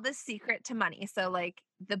 It's called The Secret to Money. So like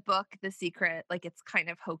the book, The Secret, like it's kind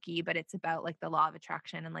of hokey, but it's about like the law of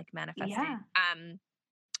attraction and like manifesting. Yeah.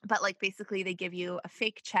 But like basically they give you a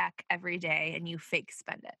fake check every day and you fake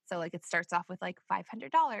spend it. So like it starts off with like $500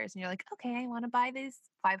 and you're like, okay, I want to buy this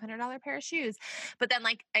 $500 pair of shoes. But then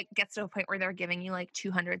like it gets to a point where they're giving you like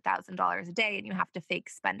 $200,000 a day and you have to fake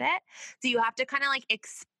spend it. So you have to kind of like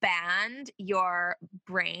expand your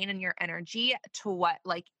brain and your energy to what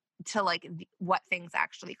things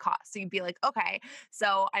actually cost. So you'd be like, okay,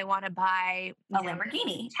 so I want to buy a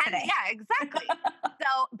Lamborghini today. Yeah, exactly.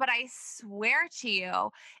 But I swear to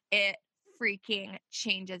you, it freaking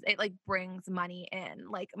changes. It like brings money in.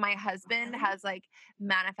 Like my husband has like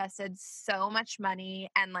manifested so much money,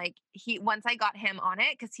 and like once I got him on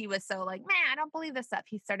it, because he was so like, man, I don't believe this stuff.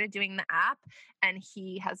 He started doing the app and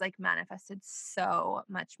he has like manifested so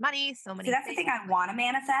much money, so many. So that's the thing I want to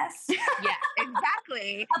manifest. Yeah,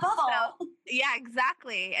 exactly. Above all. Yeah,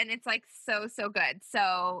 exactly. And it's like so good.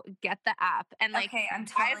 So get the app. And like, okay,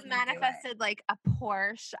 I've manifested like a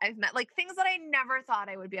Porsche. I've met like things that I never thought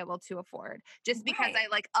I would be able to afford, just because I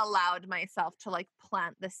like allowed myself to like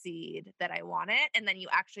plant the seed that I wanted. And then you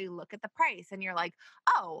actually look at the price and you're like,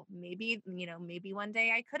 oh, maybe one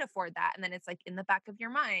day I could afford that. And then it's like in the back of your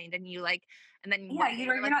mind, and you like, and then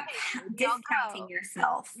you're not discounting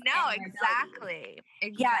yourself. No, exactly.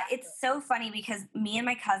 Yeah, it's so funny because me and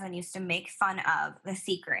my cousin used to make fun of The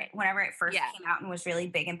Secret whenever it first came out and was really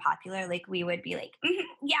big and popular. Like we would be like,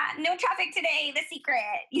 yeah, no traffic today, The Secret.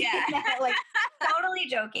 Yeah, like totally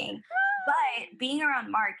joking. But being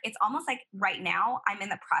around Mark, it's almost like right now I'm in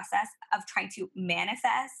the process of trying to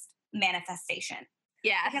manifestation.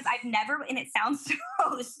 Yeah, because I've never, and it sounds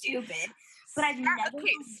so stupid, but I've never.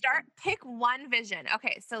 Okay, pick one vision.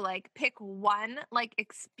 Okay, so like pick one like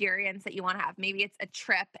experience that you want to have. Maybe it's a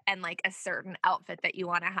trip and like a certain outfit that you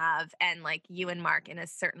want to have, and like you and Mark in a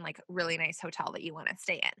certain like really nice hotel that you want to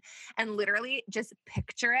stay in. And literally just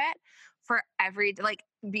picture it for like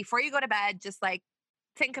before you go to bed, just like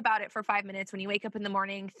think about it for 5 minutes. When you wake up in the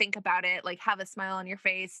morning, think about it, like have a smile on your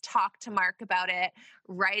face, talk to Mark about it,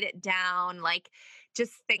 write it down, like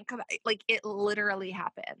just think about it. Like it literally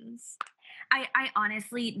happens. I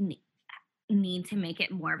honestly need to make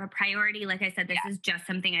it more of a priority. Like I said, this is just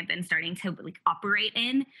something I've been starting to like operate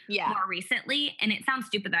in more recently. And it sounds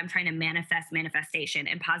stupid that I'm trying to manifest manifestation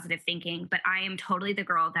and positive thinking, but I am totally the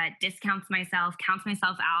girl that discounts myself, counts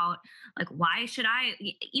myself out. Like, why should I,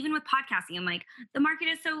 even with podcasting, I'm like, the market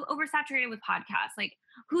is so oversaturated with podcasts. Like,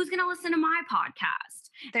 who's going to listen to my podcast?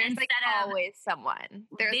 There's like always someone.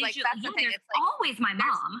 There's like, that's the thing. There's it's like, always my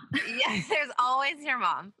mom. Yes, there's always your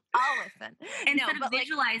mom. I'll listen. Instead of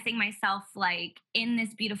visualizing myself like in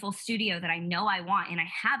this beautiful studio that I know I want, and I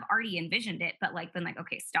have already envisioned it, but like, then like,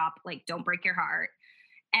 okay, stop, like, don't break your heart.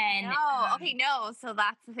 And no. So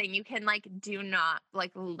that's the thing. You can like, do not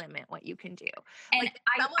like limit what you can do. And like,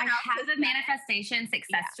 I have a manifestation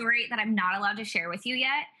success story that I'm not allowed to share with you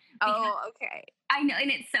yet. Oh, okay. I know.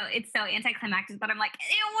 And it's so anticlimactic, but I'm like,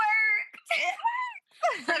 it worked.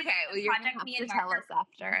 Okay, well, you're gonna have to tell us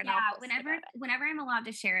after. And whenever I'm allowed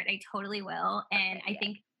to share it, I totally will. And I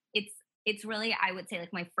think it's really, I would say,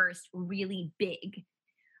 like my first really big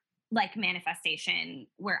like manifestation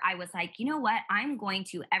where I was like, you know what, I'm going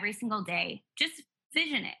to every single day just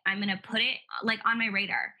vision it. I'm going to put it like on my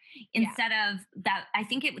radar instead of that. I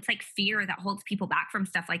think it's like fear that holds people back from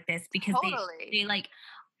stuff like this, because they like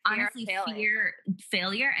honestly fear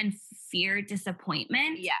failure and fear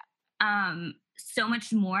disappointment. Yeah. So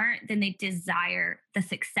much more than they desire the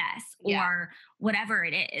success or whatever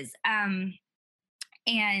it is.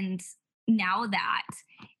 And now that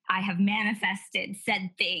I have manifested said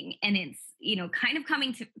thing and it's, kind of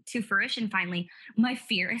coming to fruition finally, my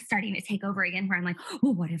fear is starting to take over again, where I'm like,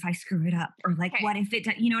 well, what if I screw it up? Or like, what if it,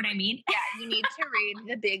 you know what I mean? Yeah, you need to read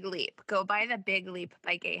The Big Leap. Go buy The Big Leap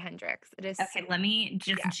by Gay Hendricks. It is okay. Let me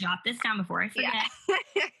just jot this down before I forget.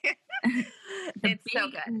 Yeah. It's so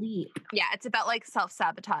good. Leap. Yeah, it's about like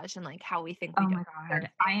self-sabotage and like how we think we do. Oh my God.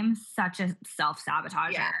 I am such a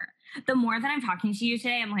self-sabotager. Yeah. The more that I'm talking to you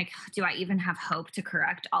today, I'm like, do I even have hope to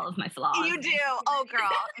correct all of my flaws? You do. Oh, girl.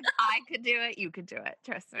 If I could do it, you could do it.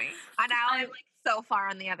 Trust me. And now I'm like so far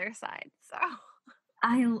on the other side. So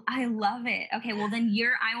I love it. Okay, well then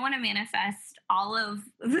I want to manifest all of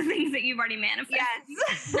the things that you've already manifested.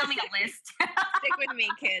 Yes. Tell me a list. Stick with me,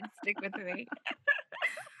 kids. Stick with me.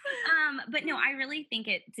 But no, I really think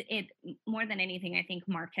it more than anything, I think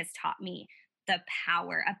Mark has taught me the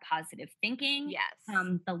power of positive thinking. Yes.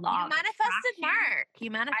 The law.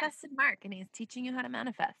 You manifested Mark, and he's teaching you how to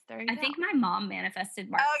manifest. There you go. I think my mom manifested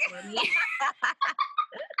Mark for me.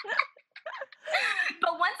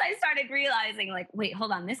 But once I started realizing, like, wait,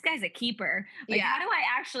 hold on, this guy's a keeper. Like, how do I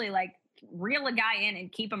actually like reel a guy in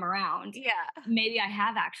and keep him around. Yeah. Maybe I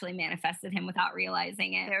have actually manifested him without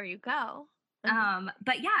realizing it. There you go.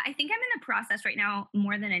 But yeah, I think I'm in the process right now,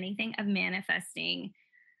 more than anything, of manifesting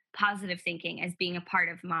positive thinking as being a part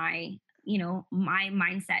of my, my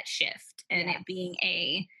mindset shift, and it being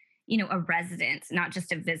a resident, not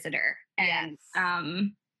just a visitor. And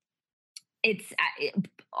it's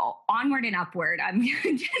onward and upward. I'm just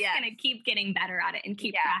going to keep getting better at it and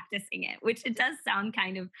keep practicing it, which it does sound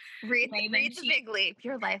kind of read the Big Leap.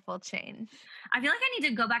 Your life will change. I feel like I need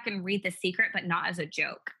to go back and read The Secret, but not as a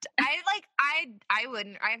joke. I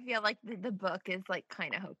wouldn't. I feel like the book is like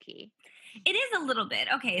kind of hokey. It is a little bit.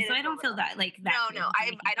 Okay, so I don't feel that like that. No.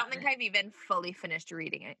 I don't think I've even fully finished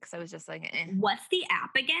reading it because I was just like, eh. What's the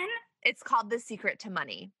app again? It's called The Secret to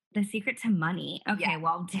Money. The Secret to Money. Okay,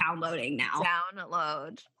 well, downloading now.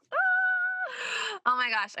 Download. Oh my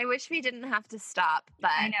gosh, I wish we didn't have to stop,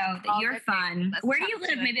 but I know that you're fun. Where do you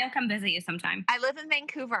live? Maybe I'll come visit you sometime. I live in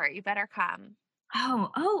Vancouver. You better come.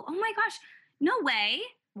 Oh my gosh. No way.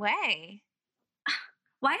 Why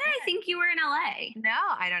did I think you were in LA? No,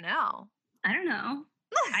 I don't know.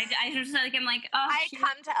 I just like, I'm like, oh, I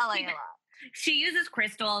come to LA a lot. She uses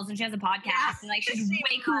crystals and she has a podcast and like she's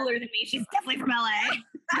way cooler than me. She's definitely from LA.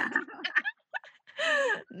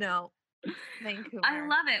 No, Vancouver. I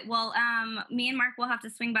love it. Well, me and Mark will have to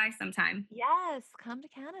swing by sometime. Yes, come to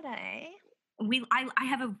Canada, eh? I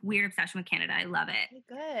have a weird obsession with Canada. I love it.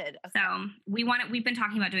 Good. Okay. So we've been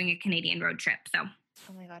talking about doing a Canadian road trip. So.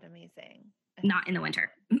 Oh my God, amazing. Not in the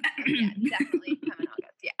winter. Yeah, definitely come in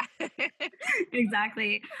August. Yeah.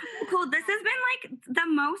 Exactly. Cool. This has been like the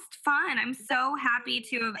most fun. I'm so happy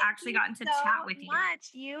to have actually gotten to chat with you.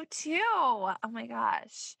 You too. Oh my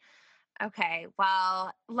gosh. Okay.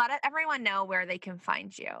 Well, let everyone know where they can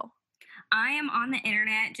find you. I am on the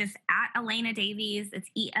internet just at Elena Davies.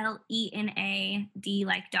 It's ELENA, D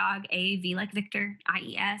like dog, AV like Victor,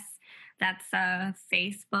 IES. That's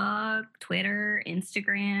Facebook, Twitter,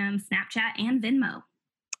 Instagram, Snapchat, and Venmo.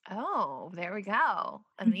 Oh, there we go.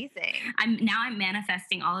 Amazing. I'm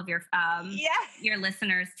manifesting all of your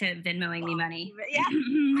listeners to Venmoing me money. Yeah.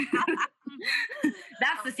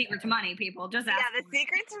 That's the secret to money, people. Just ask. Yeah, the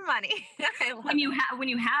secret to money. When you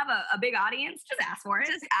have a big audience, just ask for it.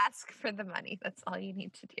 Just ask for the money. That's all you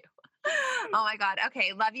need to do. Oh my God.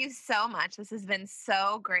 Okay. Love you so much. This has been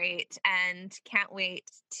so great and can't wait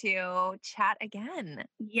to chat again.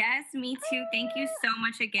 Yes, me too. Thank you so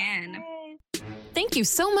much again. Thank you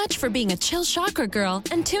so much for being a chill chakra girl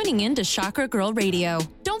and tuning in to Chakra Girl Radio.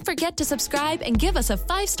 Don't forget to subscribe and give us a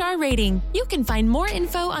 5-star rating. You can find more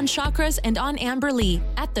info on chakras and on Amber Lee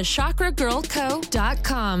at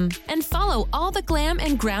thechakragirlco.com. And follow all the glam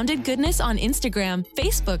and grounded goodness on Instagram,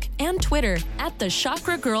 Facebook, and Twitter at The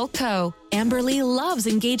Chakra Girl Co. Amber Lee loves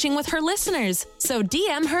engaging with her listeners, so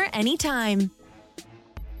DM her anytime.